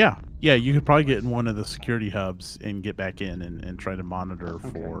 Yeah, you could probably get in one of the security hubs and get back in and try to monitor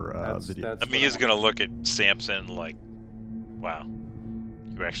for video. Mia's gonna look at Samson like, wow,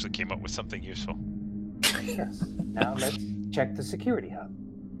 you actually came up with something useful. Yes. Now let's check the security hub.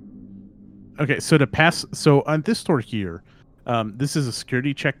 Okay, so on this door here, this is a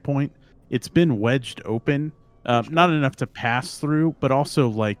security checkpoint. It's been wedged open, not enough to pass through, but also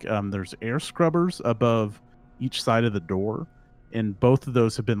like there's air scrubbers above each side of the door, and both of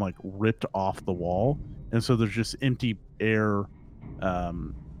those have been like ripped off the wall, and so there's just empty air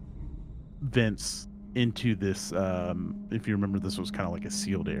vents into this. If you remember, this was kind of like a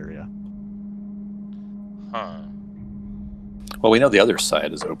sealed area. Huh. Well, we know the other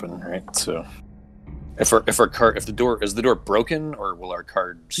side is open, right? So, if the door broken, or will our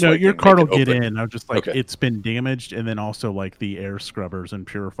card? No, your swiping card will make it get open? in. I'm just like Okay. it's been damaged, and then also like the air scrubbers and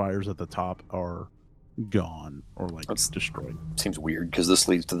purifiers at the top are gone or like That's- destroyed. Seems weird because this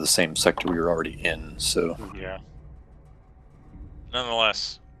leads to the same sector we were already in. So, Yeah.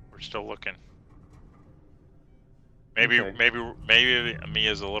 Nonetheless, we're still looking. Maybe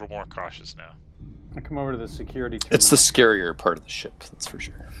Mia's a little more cautious now. I come over to the security terminal. it's the scarier part of the ship, that's for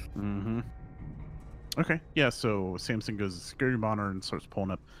sure. Mm-hmm. Okay, yeah. So Samson goes to the security monitor and starts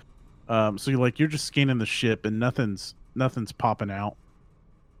pulling up. So you're just scanning the ship, and nothing's popping out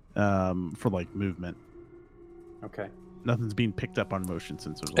for like movement. Okay. Nothing's being picked up on motion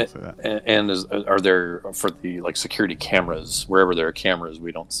sensors. I'll say that. And are there, for the like security cameras, wherever there are cameras,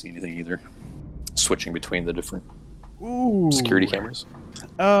 we don't see anything either. Switching between the different security cameras.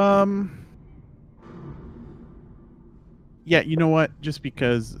 Yeah, you know what? Just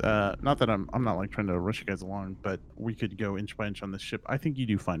because, not that I'm not like trying to rush you guys along, but we could go inch by inch on this ship. I think you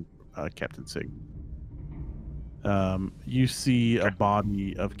do find Captain Sig. You see a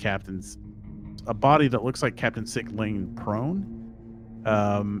body that looks like Captain Sig laying prone,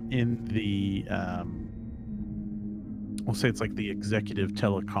 in the, we'll say it's like the executive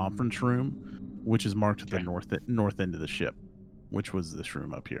teleconference room, which is marked at the north end of the ship, which was this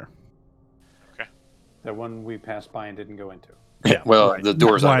room up here. The one we passed by and didn't go into. Yeah, Well, right. the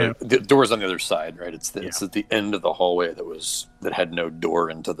door's Why- the door's on the other side, right? It's at the end of the hallway that had no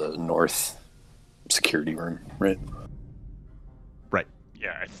door into the north security room, right? Right.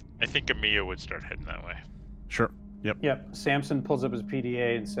 Yeah, I think Mia would start heading that way. Sure. Yep. Yep. Samson pulls up his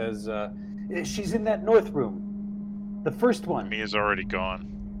PDA and says, "She's in that north room, the first one Mia's already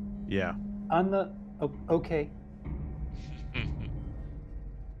gone. Yeah. on the." Oh, okay.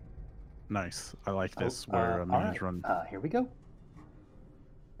 Nice. I like this Oh, where all Mia's right. run. Here we go.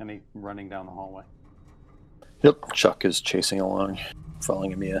 And he running down the hallway. Yep. Chuck is chasing along,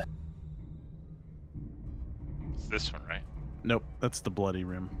 following Mia. It's this one, right? Nope, that's the bloody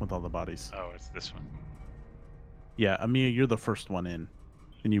room with all the bodies. Oh, it's this one. Yeah, Amia, you're the first one in,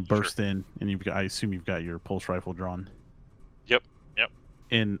 and you burst in, and I assume you've got your pulse rifle drawn. Yep.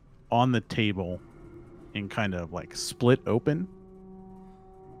 And on the table, and kind of like split open,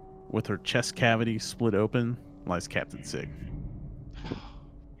 with her chest cavity split open, lies Captain Sig.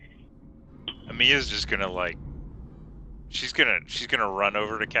 Mia's just gonna she's gonna run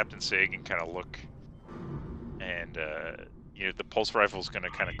over to Captain Sig and kind of look, and the pulse rifle's gonna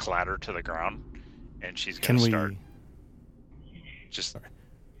kind of clatter to the ground, and she's gonna start just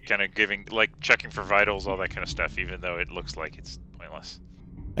kind of checking for vitals, all that kind of stuff, even though it looks like it's pointless.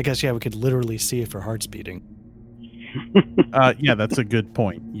 I guess, yeah, we could literally see if her heart's beating. Yeah, that's a good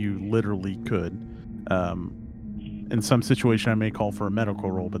point. You literally could. in some situation I may call for a medical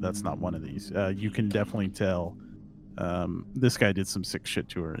roll, but that's not one of these. You can definitely tell this guy did some sick shit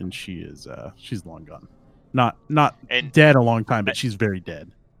to her, and she's long gone. Not And- dead a long time, but she's very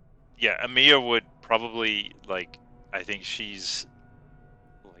dead. Yeah, Amiya would probably I think she's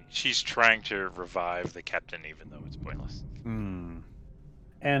trying to revive the captain, even though it's pointless.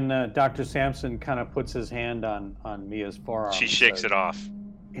 And Dr. Sampson kind of puts his hand on Mia's forearm. She and shakes says, it off.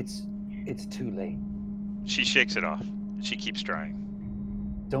 It's too late. She shakes it off. She keeps trying.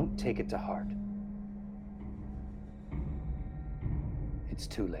 Don't take it to heart. It's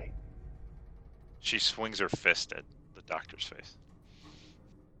too late. She swings her fist at the doctor's face.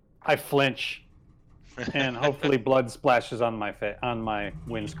 I flinch, and hopefully blood splashes on my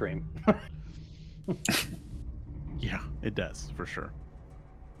windscreen. Yeah, it does for sure.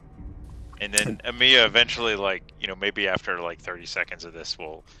 And then Amiya eventually, maybe after 30 seconds of this,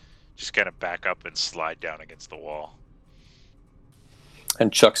 will just kind of back up and slide down against the wall.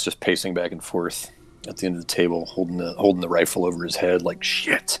 And Chuck's just pacing back and forth at the end of the table, holding the rifle over his head, like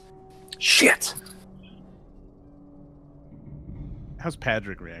shit. How's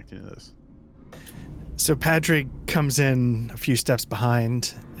Patrick reacting to this? So Patrick comes in a few steps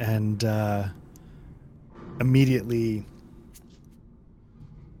behind and immediately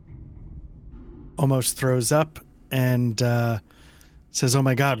almost throws up and says, "Oh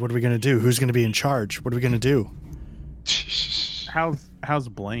my God, what are we going to do? Who's going to be in charge? What are we going to do?" How's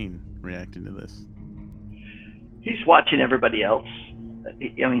Blaine reacting to this? He's watching everybody else.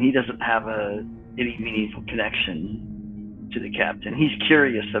 I mean, he doesn't have any meaningful connection to the captain. He's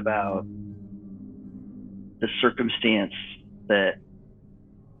curious about the circumstance that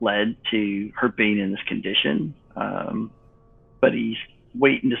led to her being in this condition, but he's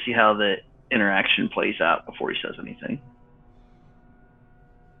waiting to see how the interaction plays out before he says anything.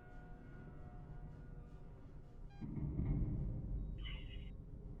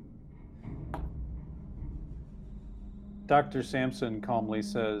 Dr. Sampson calmly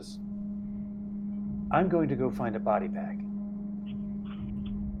says, "I'm going to go find a body bag.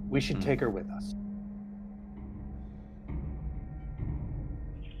 We should take her with us."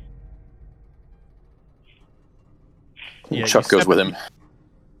 Yeah, Chuck goes with him.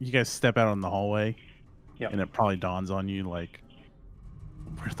 You guys step out on the hallway, Yep. and it probably dawns on you, where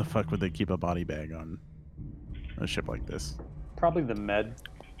the fuck would they keep a body bag on a ship like this? Probably the med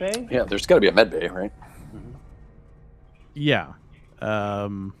bay. Yeah, there's got to be a med bay, right? Yeah. I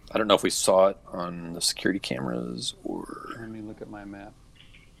don't know if we saw it on the security cameras or. Let me look at my map.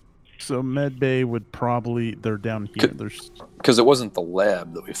 So med bay would probably, they're down here. There's Because it wasn't the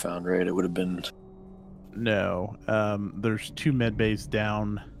lab that we found, right? It would have been. no. There's 2 med bays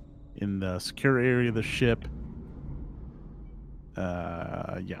down in the secure area of the ship.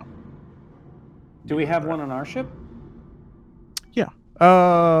 Yeah. Do we have one on our ship?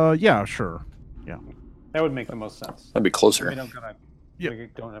 Yeah, sure. That would make the most sense. That'd be closer. We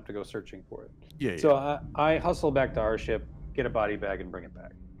don't have to go searching for it. Yeah. So I hustle back to our ship, get a body bag, and bring it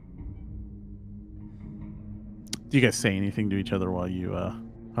back. Do you guys say anything to each other while you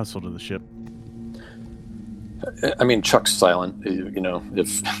hustle to the ship? I mean, Chuck's silent.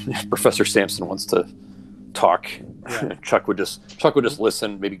 If Professor Sampson wants to talk, Yeah. Chuck would just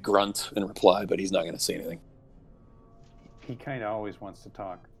listen, maybe grunt and reply, but he's not going to say anything. He kind of always wants to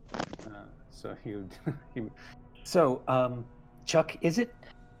talk. So he would. So, Chuck, is it?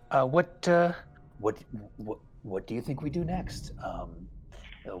 What do you think we do next?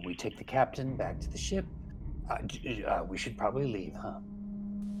 We take the captain back to the ship. We should probably leave, huh?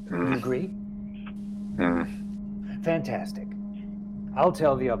 You agree? Fantastic. I'll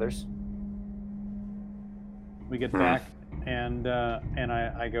tell the others. We get back, and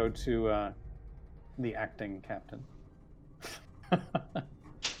I go to the acting captain,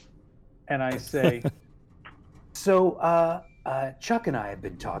 and I say, So, Chuck and I have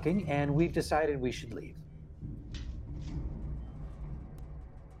been talking, and we've decided we should leave.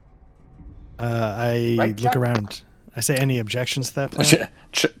 I Right, look Chuck? around. I say, any objections to that plan?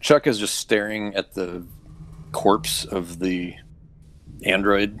 Chuck is just staring at the corpse of the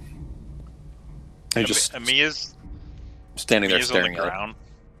android. He's just Amiya's standing there on the staring at it. ground.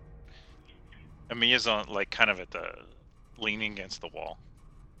 Amiya's on kind of at the leaning against the wall.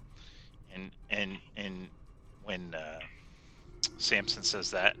 And when Sampson says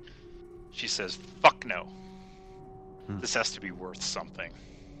that, she says, "Fuck no. This has to be worth something."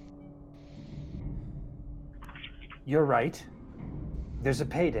 You're right. There's a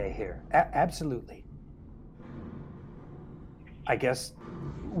payday here. Absolutely. I guess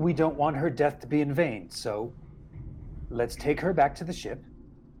we don't want her death to be in vain, so let's take her back to the ship.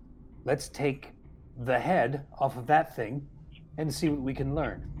 Let's take the head off of that thing and see what we can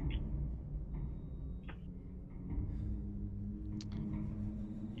learn.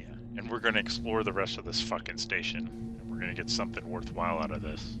 Yeah, and we're gonna explore the rest of this fucking station. And we're gonna get something worthwhile out of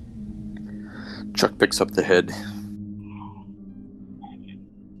this. Chuck picks up the head.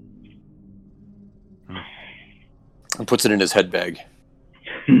 And puts it in his head bag.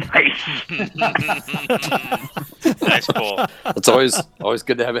 Nice. Nice pull. It's always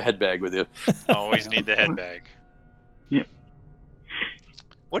good to have a head bag with you. Always need the head bag. Yeah.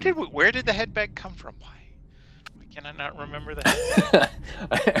 Where did the head bag come from? Why can I not remember that?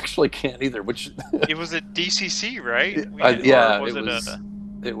 I actually can't either. Which It was at DCC, right?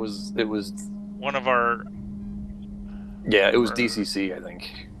 It was One of our. Yeah, it was DCC, I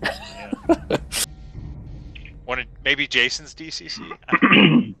think. Yeah. Maybe Jason's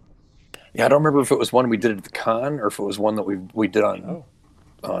DCC. Yeah, I don't remember if it was one we did at the con or if it was one that we did on. Oh.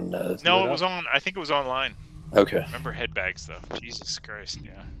 On. No, it was on. I think it was online. Okay. Remember head bags though. Jesus Christ,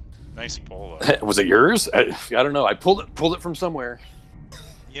 yeah. Nice pull. Was it yours? I don't know. I pulled it from somewhere.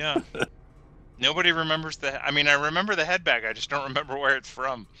 Yeah. Nobody remembers I remember the head bag. I just don't remember where it's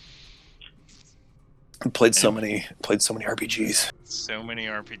from. Played so many RPGs. So many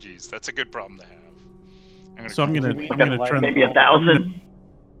RPGs. That's a good problem to have. I'm gonna turn Maybe 1,000.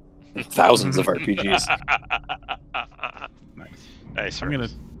 Thousands of RPGs. Nice.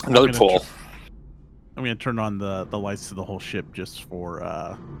 Another pull. I'm gonna turn on the lights to the whole ship just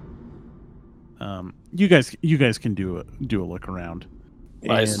for you guys can do a look around.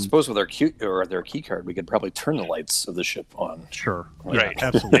 Well, I And- suppose with our key card, we could probably turn the lights of the ship on. Sure. Right. Yeah,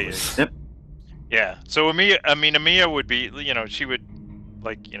 absolutely. Yep. Yeah. So Amia would be, she would,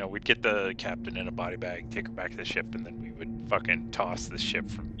 we'd get the captain in a body bag, take her back to the ship, and then we would fucking toss the ship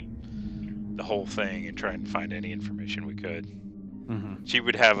from the whole thing and try and find any information we could. Mm-hmm. She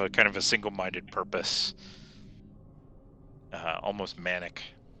would have a kind of a single-minded purpose, almost manic.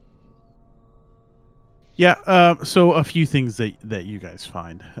 Yeah. So a few things that you guys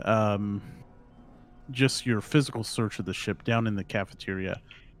find. Just your physical search of the ship down in the cafeteria,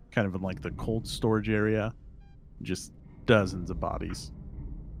 kind of in like the cold storage area, just dozens of bodies.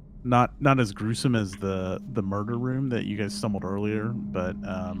 Not as gruesome as the murder room that you guys stumbled earlier, but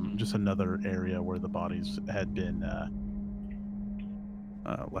just another area where the bodies had been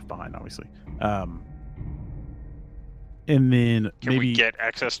left behind, obviously. And then Can maybe we get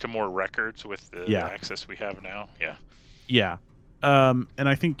access to more records with the Yeah. access we have now? Yeah. Yeah. And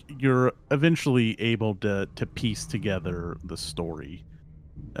I think you're eventually able to piece together the story.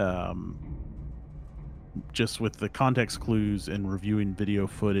 Just with the context clues and reviewing video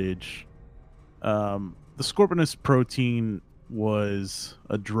footage. The Scorpionus protein was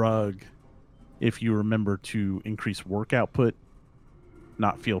a drug, if you remember, to increase work output,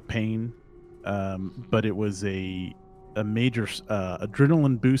 not feel pain. But it was a major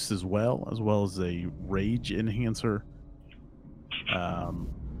adrenaline boost as well as a rage enhancer.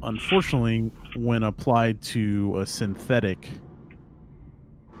 Unfortunately, when applied to a synthetic,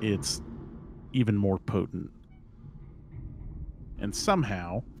 it's even more potent. And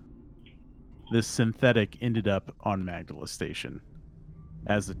somehow, this synthetic ended up on Magdala Station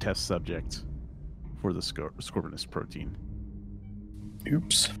as a test subject for the Scorpionus protein.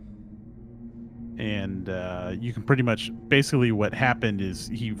 Oops. And you can pretty much, basically what happened is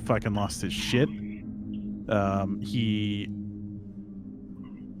he fucking lost his shit. He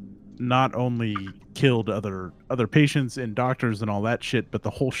not only killed other patients and doctors and all that shit, but the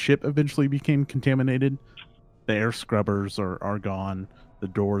whole ship eventually became contaminated. The air scrubbers are gone, the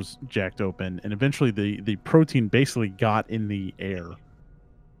doors jacked open, and eventually the protein basically got in the air.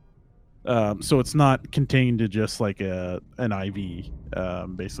 So it's not contained to just like an IV.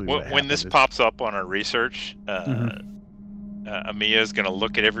 Basically, When this pops up on our research, Amia is going to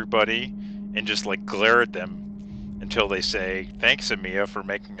look at everybody and just glare at them until they say, "Thanks, Amia, for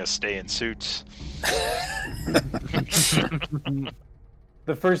making us stay in suits."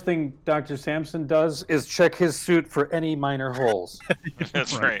 The first thing Dr. Sampson does is check his suit for any minor holes.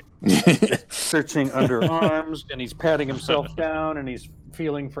 That's right. Searching under arms, and he's patting himself down, and he's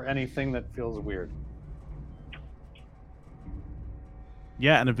feeling for anything that feels weird.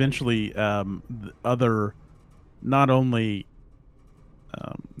 Yeah, and eventually, not only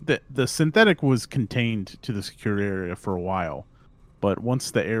the synthetic was contained to the secure area for a while, but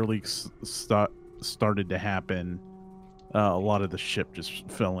once the air leaks started to happen, a lot of the ship just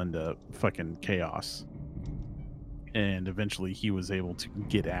fell into fucking chaos. And eventually he was able to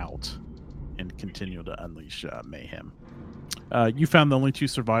get out and continue to unleash mayhem. You found the only two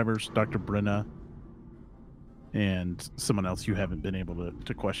survivors, Dr. Brenna and someone else you haven't been able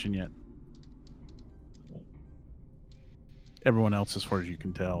to question yet. everyone else, as far as you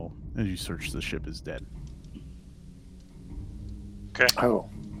can tell, as you search the ship, is dead. Okay. Oh,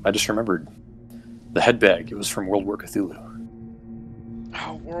 I just remembered the head bag. It was from World War Cthulhu.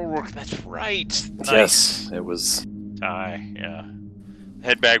 Oh, World War. That's right. Nice. Yes, it was. Aye, yeah.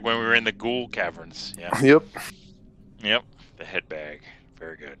 Head bag when we were in the ghoul caverns. Yeah. Yep. Yep. The head bag.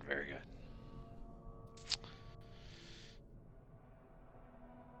 Very good. Very good.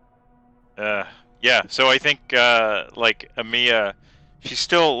 Yeah. So I think like Amiya, she's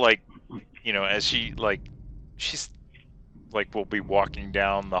still like, as she's like will be walking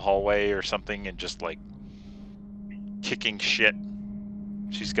down the hallway or something and just like kicking shit.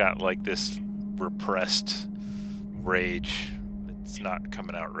 She's got like this repressed rage. It's not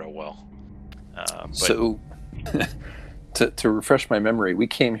coming out real well. But So, to refresh my memory, we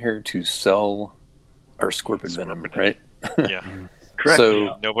came here to sell our scorpion venom, right? yeah, Correct.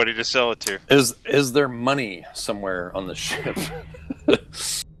 So, nobody to sell it to. is there money somewhere on the ship?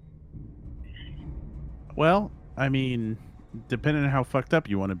 Well, I mean, depending on how fucked up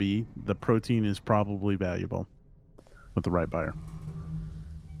you want to be, the protein is probably valuable with the right buyer.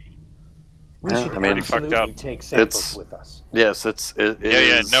 We Yeah, should I mean, fucked absolutely up. take samples It's- with us. Yes, it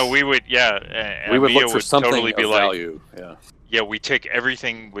Yeah. is- No, we would. Yeah, we would Amiya look for something totally be of like, value. Yeah. yeah, we take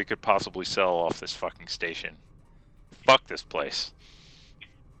everything we could possibly sell off this fucking station. Fuck this place.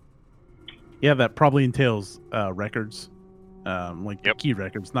 Yeah, that probably entails records, like the Yep. key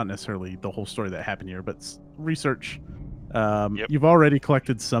records, not necessarily the whole story that happened here, but research. Yep. You've already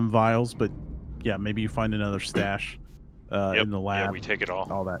collected some vials, but yeah, maybe you find another stash Yep. in the lab. Yeah, we take it all.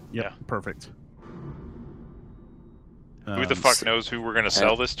 all that. Yep, Yeah. perfect. Who the fuck knows who we're gonna And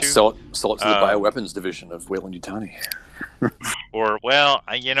sell this to? Sell it to the Um, bioweapons division of Wayland Yutani. Or, well,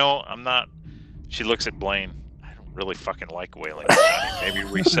 I'm not. She looks at Blaine. I don't really fucking like whaling. Maybe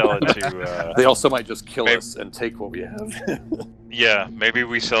we sell it to. They also might just kill maybe- us and take what we have. Yeah, maybe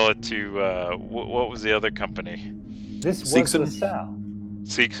we sell it to. What was the other company? This was Seegson? LaSalle.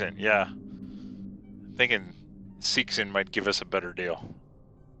 Seegson. Yeah. I'm thinking Seegson might give us a better deal.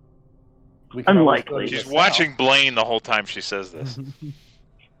 We can always Unlikely. go to She's LaSalle. watching Blaine the whole time she says this.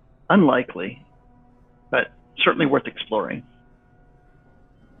 Unlikely, but certainly worth exploring.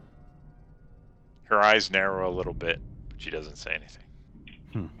 Her eyes narrow a little bit, but she doesn't say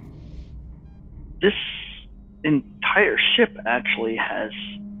anything. This entire ship actually has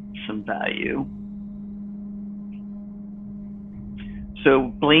some value. So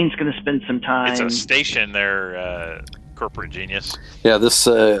Blaine's going to spend some time. It's a station there, corporate genius. Yeah, this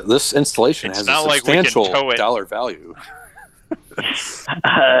installation It's has not a like we can substantial tow it. dollar value.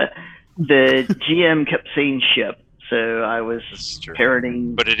 The GM kept saying ship, so I was This is true.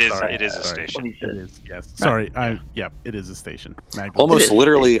 parroting. But it is Sorry, it is a sorry. station. what he It said. is, yes. Sorry, it is a station. Magdalene. Almost is.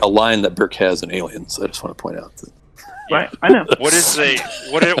 literally a line that Burke has in Aliens. I just want to point out that. Right, I know. What is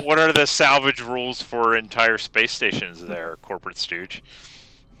what are the salvage rules for entire space stations there, corporate stooge?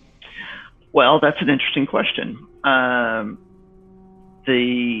 Well, that's an interesting question.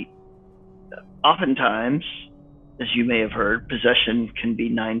 Oftentimes, as you may have heard, possession can be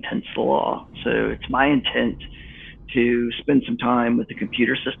 9/10 the law. So it's my intent to spend some time with the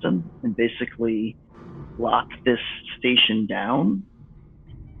computer system and basically lock this station down,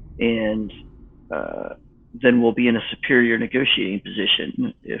 and then we'll be in a superior negotiating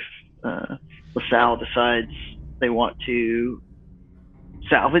position if LaSalle decides they want to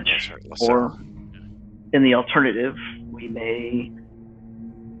salvage, or in the alternative, we may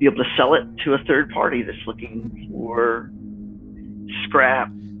be able to sell it to a third party that's looking for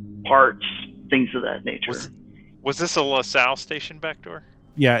scrap, parts, things of that nature. Was this a LaSalle station backdoor?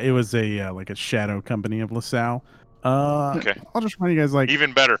 Yeah, it was a like a shadow company of LaSalle. Okay. I'll just remind you guys, like,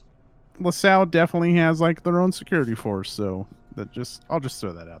 Even better. LaSalle definitely has like their own security force, so I'll just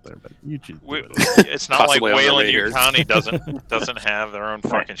throw that out there. But you choose. It's not like Possibly on the Wayland radars. Yutani doesn't have their own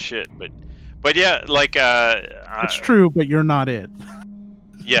fucking shit, but yeah, like It's true, but you're not it.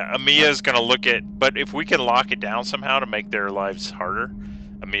 yeah, Amiya's gonna look at, but if we can lock it down somehow to make their lives harder,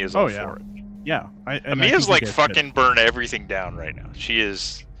 Amiya's all yeah. for it. Yeah, Amiya's like fucking burn everything down right now. She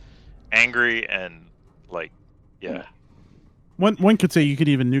is angry and like, yeah. One could say you could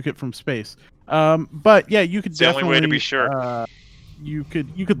even nuke it from space. But yeah, you could It's the only definitely way to be sure. You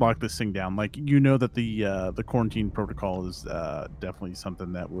could lock this thing down. Like, you know that the quarantine protocol is definitely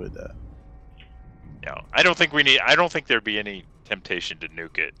something that would. I don't think there'd be any temptation to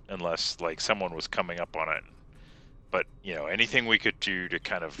nuke it unless like someone was coming up on it. But anything we could do to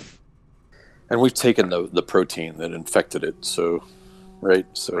kind of. And we've taken the protein that infected it, so right,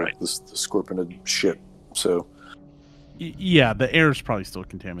 so Right. the scorpionid shit. So Yeah, the air is probably still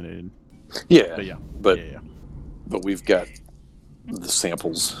contaminated. yeah, But yeah, but yeah. but we've got the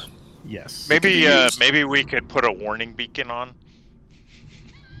samples. Yes. Maybe we could put a warning beacon on.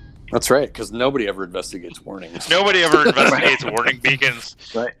 That's right, because nobody ever investigates warnings. Nobody ever investigates warning beacons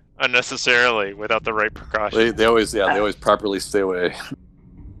Right. unnecessarily without the right precautions. They always properly stay away.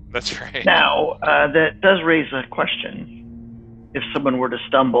 That's right. Now, that does raise a question. If someone were to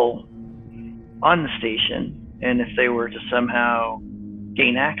stumble on the station, and if they were to somehow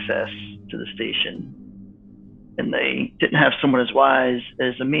gain access to the station, and they didn't have someone as wise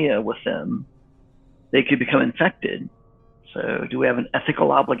as Amia with them, they could become infected. So do we have an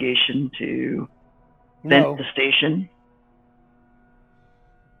ethical obligation to vent No. the station?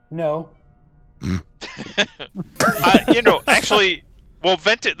 No. Actually, well,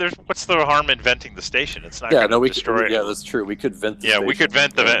 vent it. What's the harm in venting the station? It's not going to destroy it. Yeah, that's true. We could vent the Yeah, station. we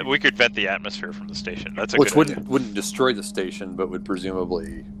could vent the atmosphere from the station. That's a Which good idea. wouldn't destroy the station, but would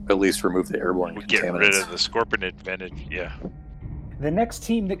presumably at least remove the airborne We contaminants. get rid of the scorpion advantage. Yeah. The next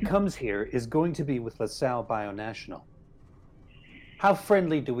team that comes here is going to be with LaSalle Bionational. How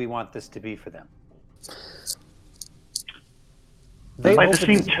friendly do we want this to be for them? They By the opened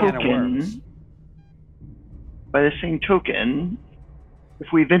same this can of worms. token,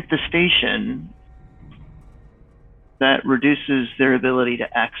 if we vent the station, that reduces their ability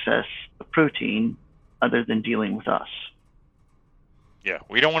to access a protein other than dealing with us. Yeah,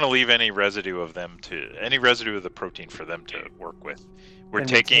 we don't want to leave any residue of the protein for them to work with. We're Then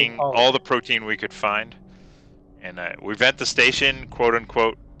we take taking all of all the protein we could find, and we vent the station, quote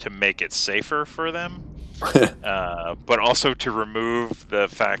unquote, to make it safer for them, but also to remove the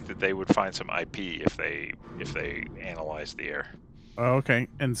fact that they would find some IP if they analyze the air. Oh, okay.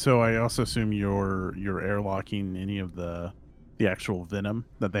 And so I also assume you're airlocking any of the actual venom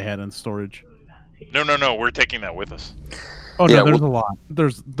that they had in storage. No, we're taking that with us. Oh Yeah, no, there's a lot.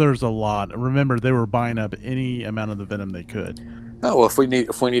 There's a lot. Remember, they were buying up any amount of the venom they could. Oh well, if we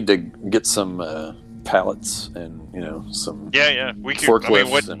need to get some pallets and some Yeah, we could.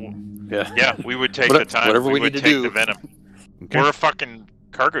 forklifts Yeah, we would take Whatever- the time. whatever we would need to take do. the venom. Okay. We're a fucking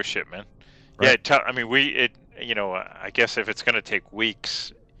cargo ship, man. Right. Yeah, I guess if it's gonna take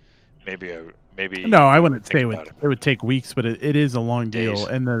weeks, maybe. No, I wouldn't think say about it would take weeks, but it is a long deal, Days.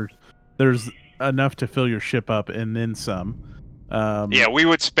 and there's enough to fill your ship up and then some. Yeah, we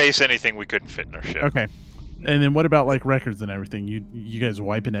would space anything we couldn't fit in our ship. Okay. And then what about like records and everything? You guys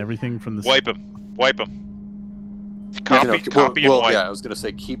wiping everything from the Wipe them. Copy and wipe. Yeah, I was gonna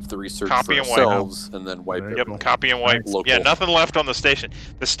say keep the research Copy for and wipe. ourselves and then wipe Very it. Yep, cool. copy and wipe. Local. Yeah, nothing left on the station.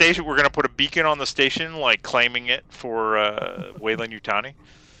 The station, we're gonna put a beacon on the station, like claiming it for Wayland Yutani,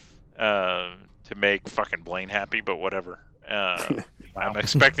 to make fucking Blaine happy. But whatever. I'm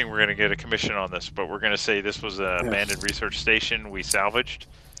expecting we're gonna get a commission on this, but we're gonna say this was an abandoned research station we salvaged.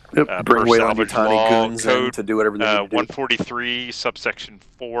 Yep. Bring per Wayland salvage Yutani law goons code, in to do whatever they need to do. 143, subsection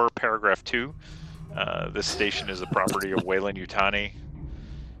 4, paragraph 2. This station is the property of Wayland Yutani.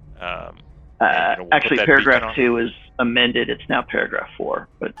 We'll put Actually, that beacon paragraph on. 2 is amended. It's now paragraph 4,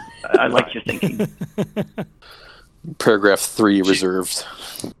 but I like your thinking. Paragraph 3 reserved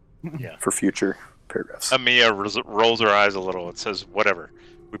Yeah. for future paragraphs. Amia rolls her eyes a little and says, "Whatever.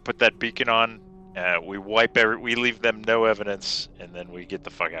 We put that beacon on. We we leave them no evidence, and then we get the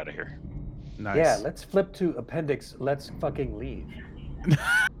fuck out of here." Nice. Yeah, let's flip to appendix. Let's fucking leave.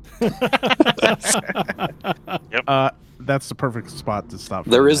 That's the perfect spot to stop.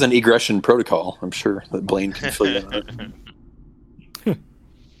 There is an egression protocol, I'm sure, that Blaine can fill you in on.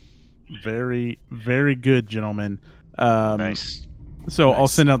 very, very good, gentlemen. Nice. So I'll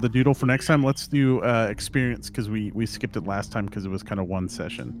Nice. send out the doodle for next time. Let's do experience because we skipped it last time because it was kind of one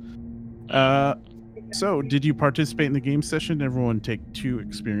session. So did you participate in the game session? Did everyone take 2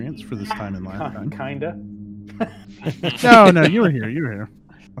 experience for this time and last time? Kinda. No, you were here. You were here.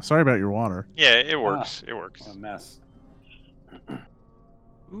 Sorry about your water. Yeah, it works. It works. A mess.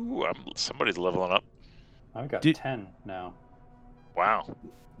 Ooh, somebody's leveling up. I've got Did- 10 now. Wow.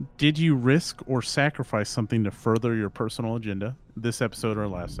 Did you risk or sacrifice something to further your personal agenda this episode or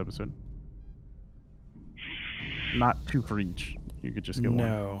last episode? Not 2 for each. You could just get one.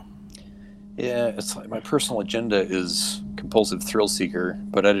 No. Yeah, it's like my personal agenda is compulsive thrill seeker,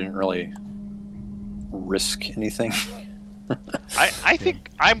 but I didn't really risk anything. I think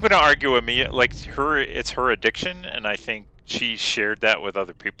I'm going to argue Amia, like it's her addiction, and I think she shared that with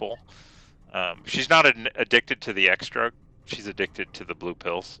other people. She's not addicted to the X drug. She's addicted to the blue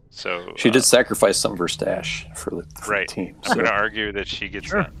pills. So She did sacrifice some of her stash for the right. team. I'm going to argue that she gets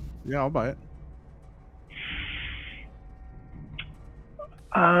Sure. that. Yeah, I'll buy it.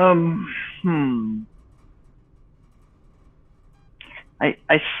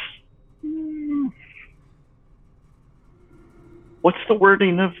 What's the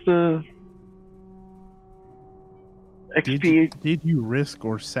wording of the XP? Did you risk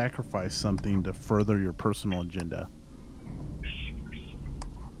or sacrifice something to further your personal agenda?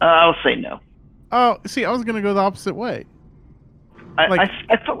 I'll say no. Oh, see, I was going to go the opposite way. I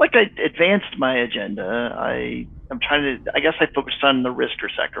felt like I advanced my agenda. I'm trying to. I guess I focused on the risk or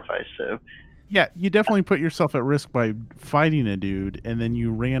sacrifice. So Yeah, you definitely put yourself at risk by fighting a dude, and then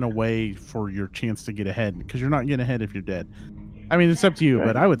you ran away for your chance to get ahead, because you're not getting ahead if you're dead. I mean, it's up to you, Right.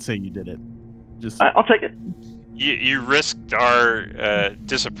 but I would say you did it. Just I'll take it. You risked our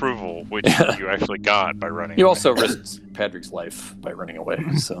disapproval, which you actually got by running. You away. also risked Patrick's life by running away.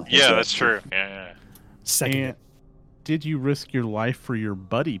 So Yeah, that's true. Yeah. Second. And did you risk your life for your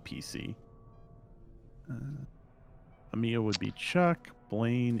buddy PC? Amia would be Chuck.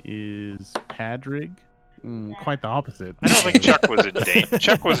 Blaine is Padrig. Quite the opposite. I don't think Chuck was in danger.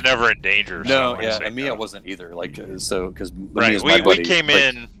 Chuck was never in danger. so No, I'm gonna yeah, say Amia no. wasn't either. Like, so because Right, we came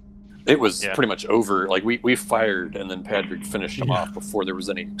in. It was Yeah. pretty much over. Like we fired, and then Patrick finished him off before there was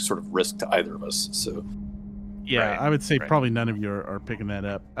any sort of risk to either of us. So Yeah, Right, I would say right. probably none of you are picking that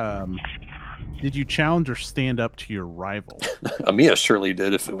up. Did you challenge or stand up to your rival? Amia surely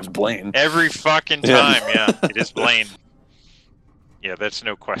did if it was Blaine. Every fucking Yeah. time, yeah. It is Blaine. Yeah, that's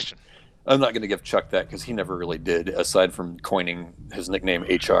no question. I'm not going to give Chuck that because he never really did. Aside from coining his nickname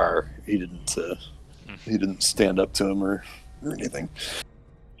HR, he didn't stand up to him or anything.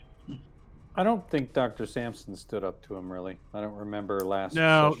 I don't think Dr. Sampson stood up to him, really. I don't remember last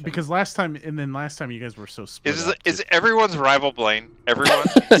No, session. because last time you guys were so split up. Is everyone's rival Blaine? Everyone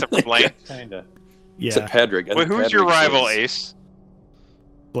except for Blaine. Kinda. Yeah, Except Patrick. I Wait, think who's your Patrick rival, was- Ace?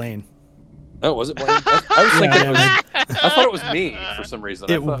 Blaine. Oh, was it Blaine? I was thinking Yeah, it was. I thought it was me for some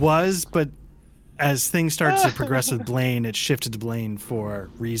reason. I It thought- was, but as things started to progress with Blaine, it shifted to Blaine for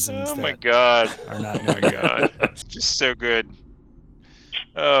reasons Oh my that god. are not Oh my god. It's just so good.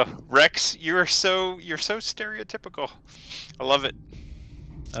 Rex, you're so stereotypical. I love it.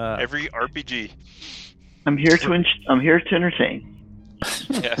 Every RPG. I'm here to entertain.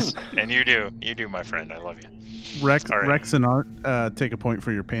 Yes, and you do, my friend. I love you. Rex, All right. Rex and Art take a point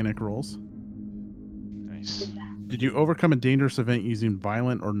for your panic rolls. Nice. Did you overcome a dangerous event using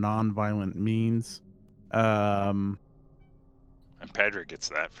violent or non-violent means? And Patrick gets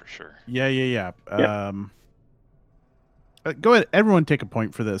that for sure. Yeah. Yep. Go ahead, everyone, take a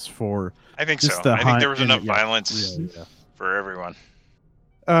point for this. For I think Just so. the I think there high- was enough yeah, violence yeah. for everyone.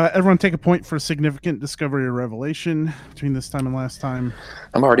 Everyone, take a point for significant discovery or revelation between this time and last time.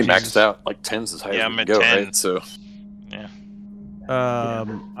 I'm already Jesus. maxed out. Like 10's as high Yeah, as I'm we at can go, 10. right? So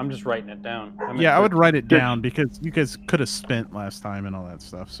I'm just writing it down. I'm at Yeah, I would 13. write it down because you guys could have spent last time and all that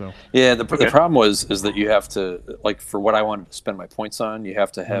stuff. So yeah, the Okay. problem is that you have to, like, for what I wanted to spend my points on, you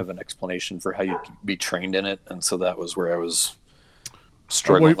have to have an explanation for how you can be trained in it, and so that was where I was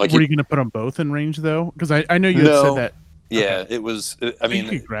struggling. were you going to put them both in range though? Because I know you had No. said that. yeah, it was. I So you mean,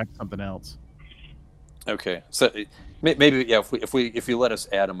 could grab something else. okay, so maybe yeah, if you let us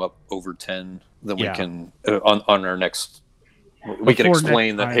add them up over 10, then we Yeah. can on our next. We can Before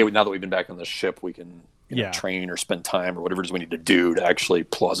explain next that hey, time. now that we've been back on the ship, we can Yeah. train or spend time or whatever it is we need to do to actually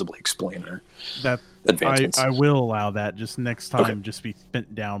plausibly explain our That advancements. I will allow that. Just next time, Okay. just be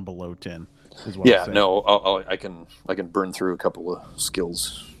spent down below 10. Is what I'm Yeah, saying. no, I can burn through a couple of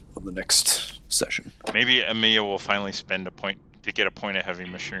skills on the next session. Maybe Amelia will finally spend a point to get a point of heavy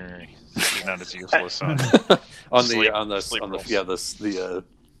machinery. She's not as useless on. on Sleep- the sleep rolls.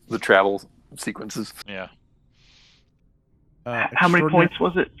 the travel sequences. Yeah. How many Extraordinary- points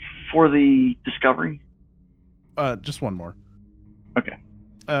was it for the discovery? Just one more. Okay.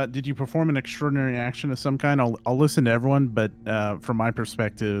 Did you perform an extraordinary action of some kind? I'll listen to everyone, but from my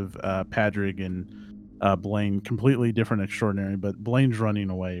perspective, Padrig and Blaine, completely different extraordinary. But Blaine's running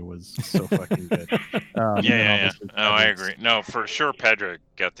away was so fucking good. And Yeah. obviously No, I Padrig's- agree. No, for sure, Patrick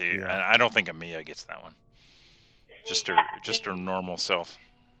got the. Yeah. I don't think Amelia gets that one. Just her normal self.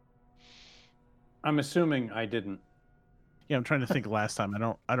 I'm assuming I didn't. Yeah, I'm trying to think. Last time,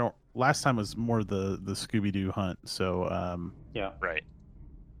 I don't. Last time was more the Scooby Doo hunt. So, Yeah. Right.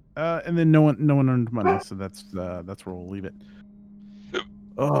 and then no one earned money, so that's where we'll leave it.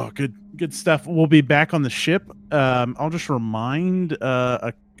 Oh, good stuff. We'll be back on the ship. I'll just remind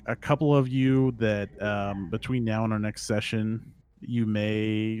a couple of you that between now and our next session,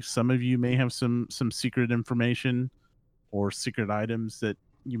 some of you may have some secret information or secret items that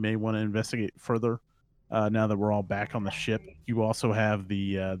you may want to investigate further. Now that we're all back on the ship, you also have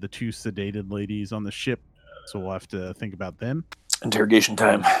the two sedated ladies on the ship, so we'll have to think about them. Interrogation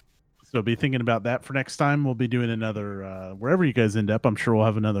time. So be thinking about that for next time. We'll be doing another wherever you guys end up. I'm sure we'll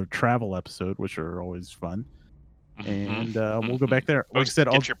have another travel episode, which are always fun. and we'll go back there. Like I said,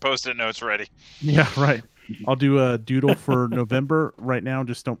 get your post-it notes ready. Yeah, right. I'll do a doodle for November right now.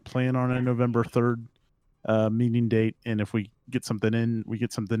 Just don't plan on a November 3rd meeting date. And if we get something in, we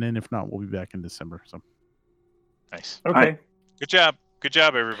get something in. If not, we'll be back in December. So nice. Okay. Good job. Good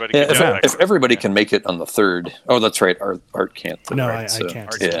job, everybody. Yeah, Good job, if everybody can make it on the 3rd. Oh, that's right. Art can't. No, right? I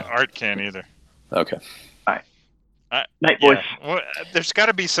can't. Art can't either. Okay. Night, boys. Well, there's got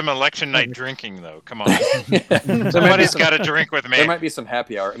to be some election night drinking, though. Come on. Somebody's Somebody's got to drink with me. There might be some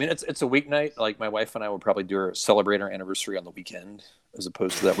happy hour. I mean, it's a weeknight. Like my wife and I will probably celebrate our anniversary on the weekend as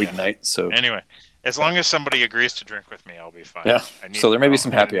opposed to that weeknight. So Anyway, as long as somebody agrees to drink with me, I'll be fine. Yeah. So there may be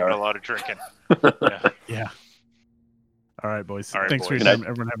some happy hour. A lot of drinking. yeah. All right, boys. All right, Thanks for boys. your time.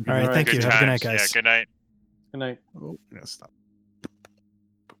 Everyone have a good All right, night. thank you. Have a good night, times. guys. Yeah, good night. Good night. Oh, yeah, stop.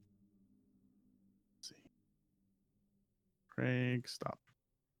 Let's see. Craig, stop.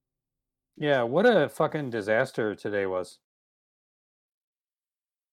 Yeah, what a fucking disaster today was.